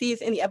we'll put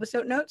these in the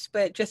episode notes,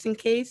 but just in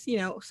case, you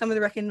know, some of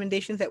the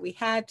recommendations that we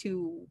had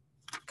to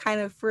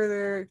kind of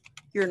further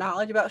your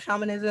knowledge about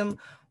shamanism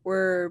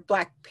were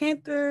Black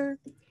Panther,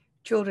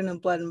 Children of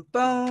Blood and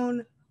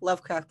Bone,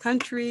 Lovecraft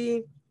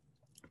Country,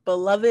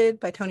 Beloved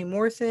by Toni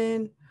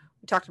Morrison.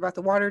 We talked about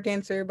The Water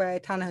Dancer by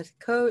Ta-Nehisi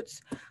Coates,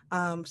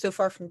 So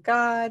Far From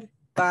God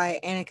by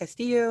Ana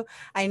Castillo.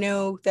 I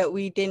know that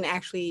we didn't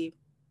actually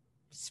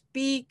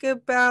speak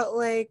about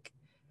like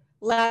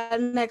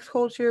Latinx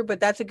culture, but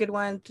that's a good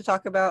one to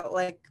talk about,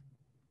 like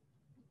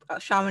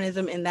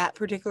shamanism in that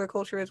particular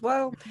culture as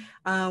well.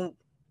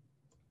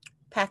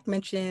 Pac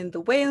mentioned The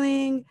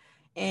Wailing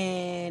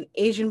and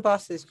Asian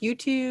Bosses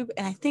YouTube,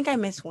 and I think I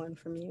missed one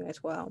from you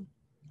as well.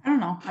 I don't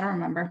know. I don't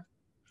remember.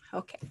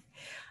 Okay.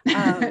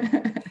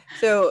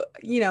 So,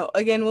 you know,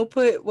 again, we'll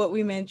put what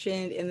we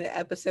mentioned in the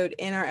episode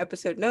in our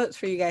episode notes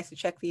for you guys to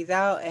check these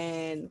out.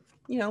 And,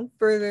 you know,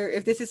 further,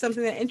 if this is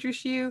something that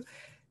interests you,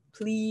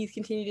 please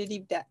continue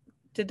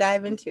to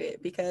dive into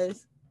it,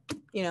 because,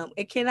 you know,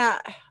 it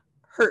cannot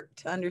hurt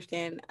to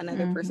understand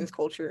another person's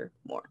culture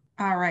more.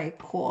 All right,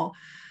 cool.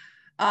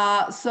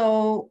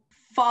 So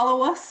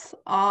follow us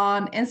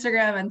on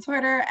Instagram and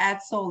Twitter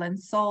at Soul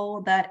and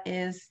Soul. That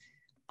is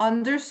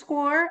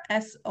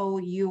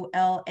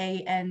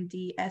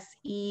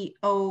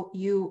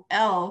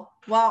 _SOULANDSEOUL.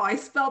 Wow, I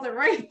spelled it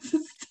right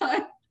this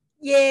time.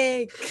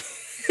 Yay!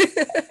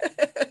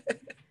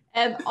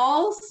 And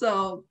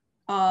also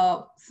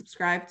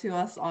subscribe to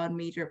us on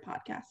major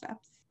podcast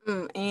apps.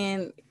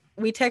 And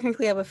we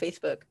technically have a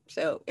Facebook.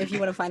 So if you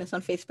want to find us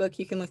on Facebook,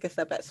 you can look us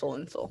up at Soul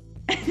and Soul.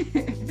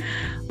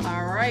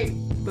 All right.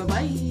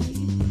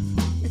 Bye-bye.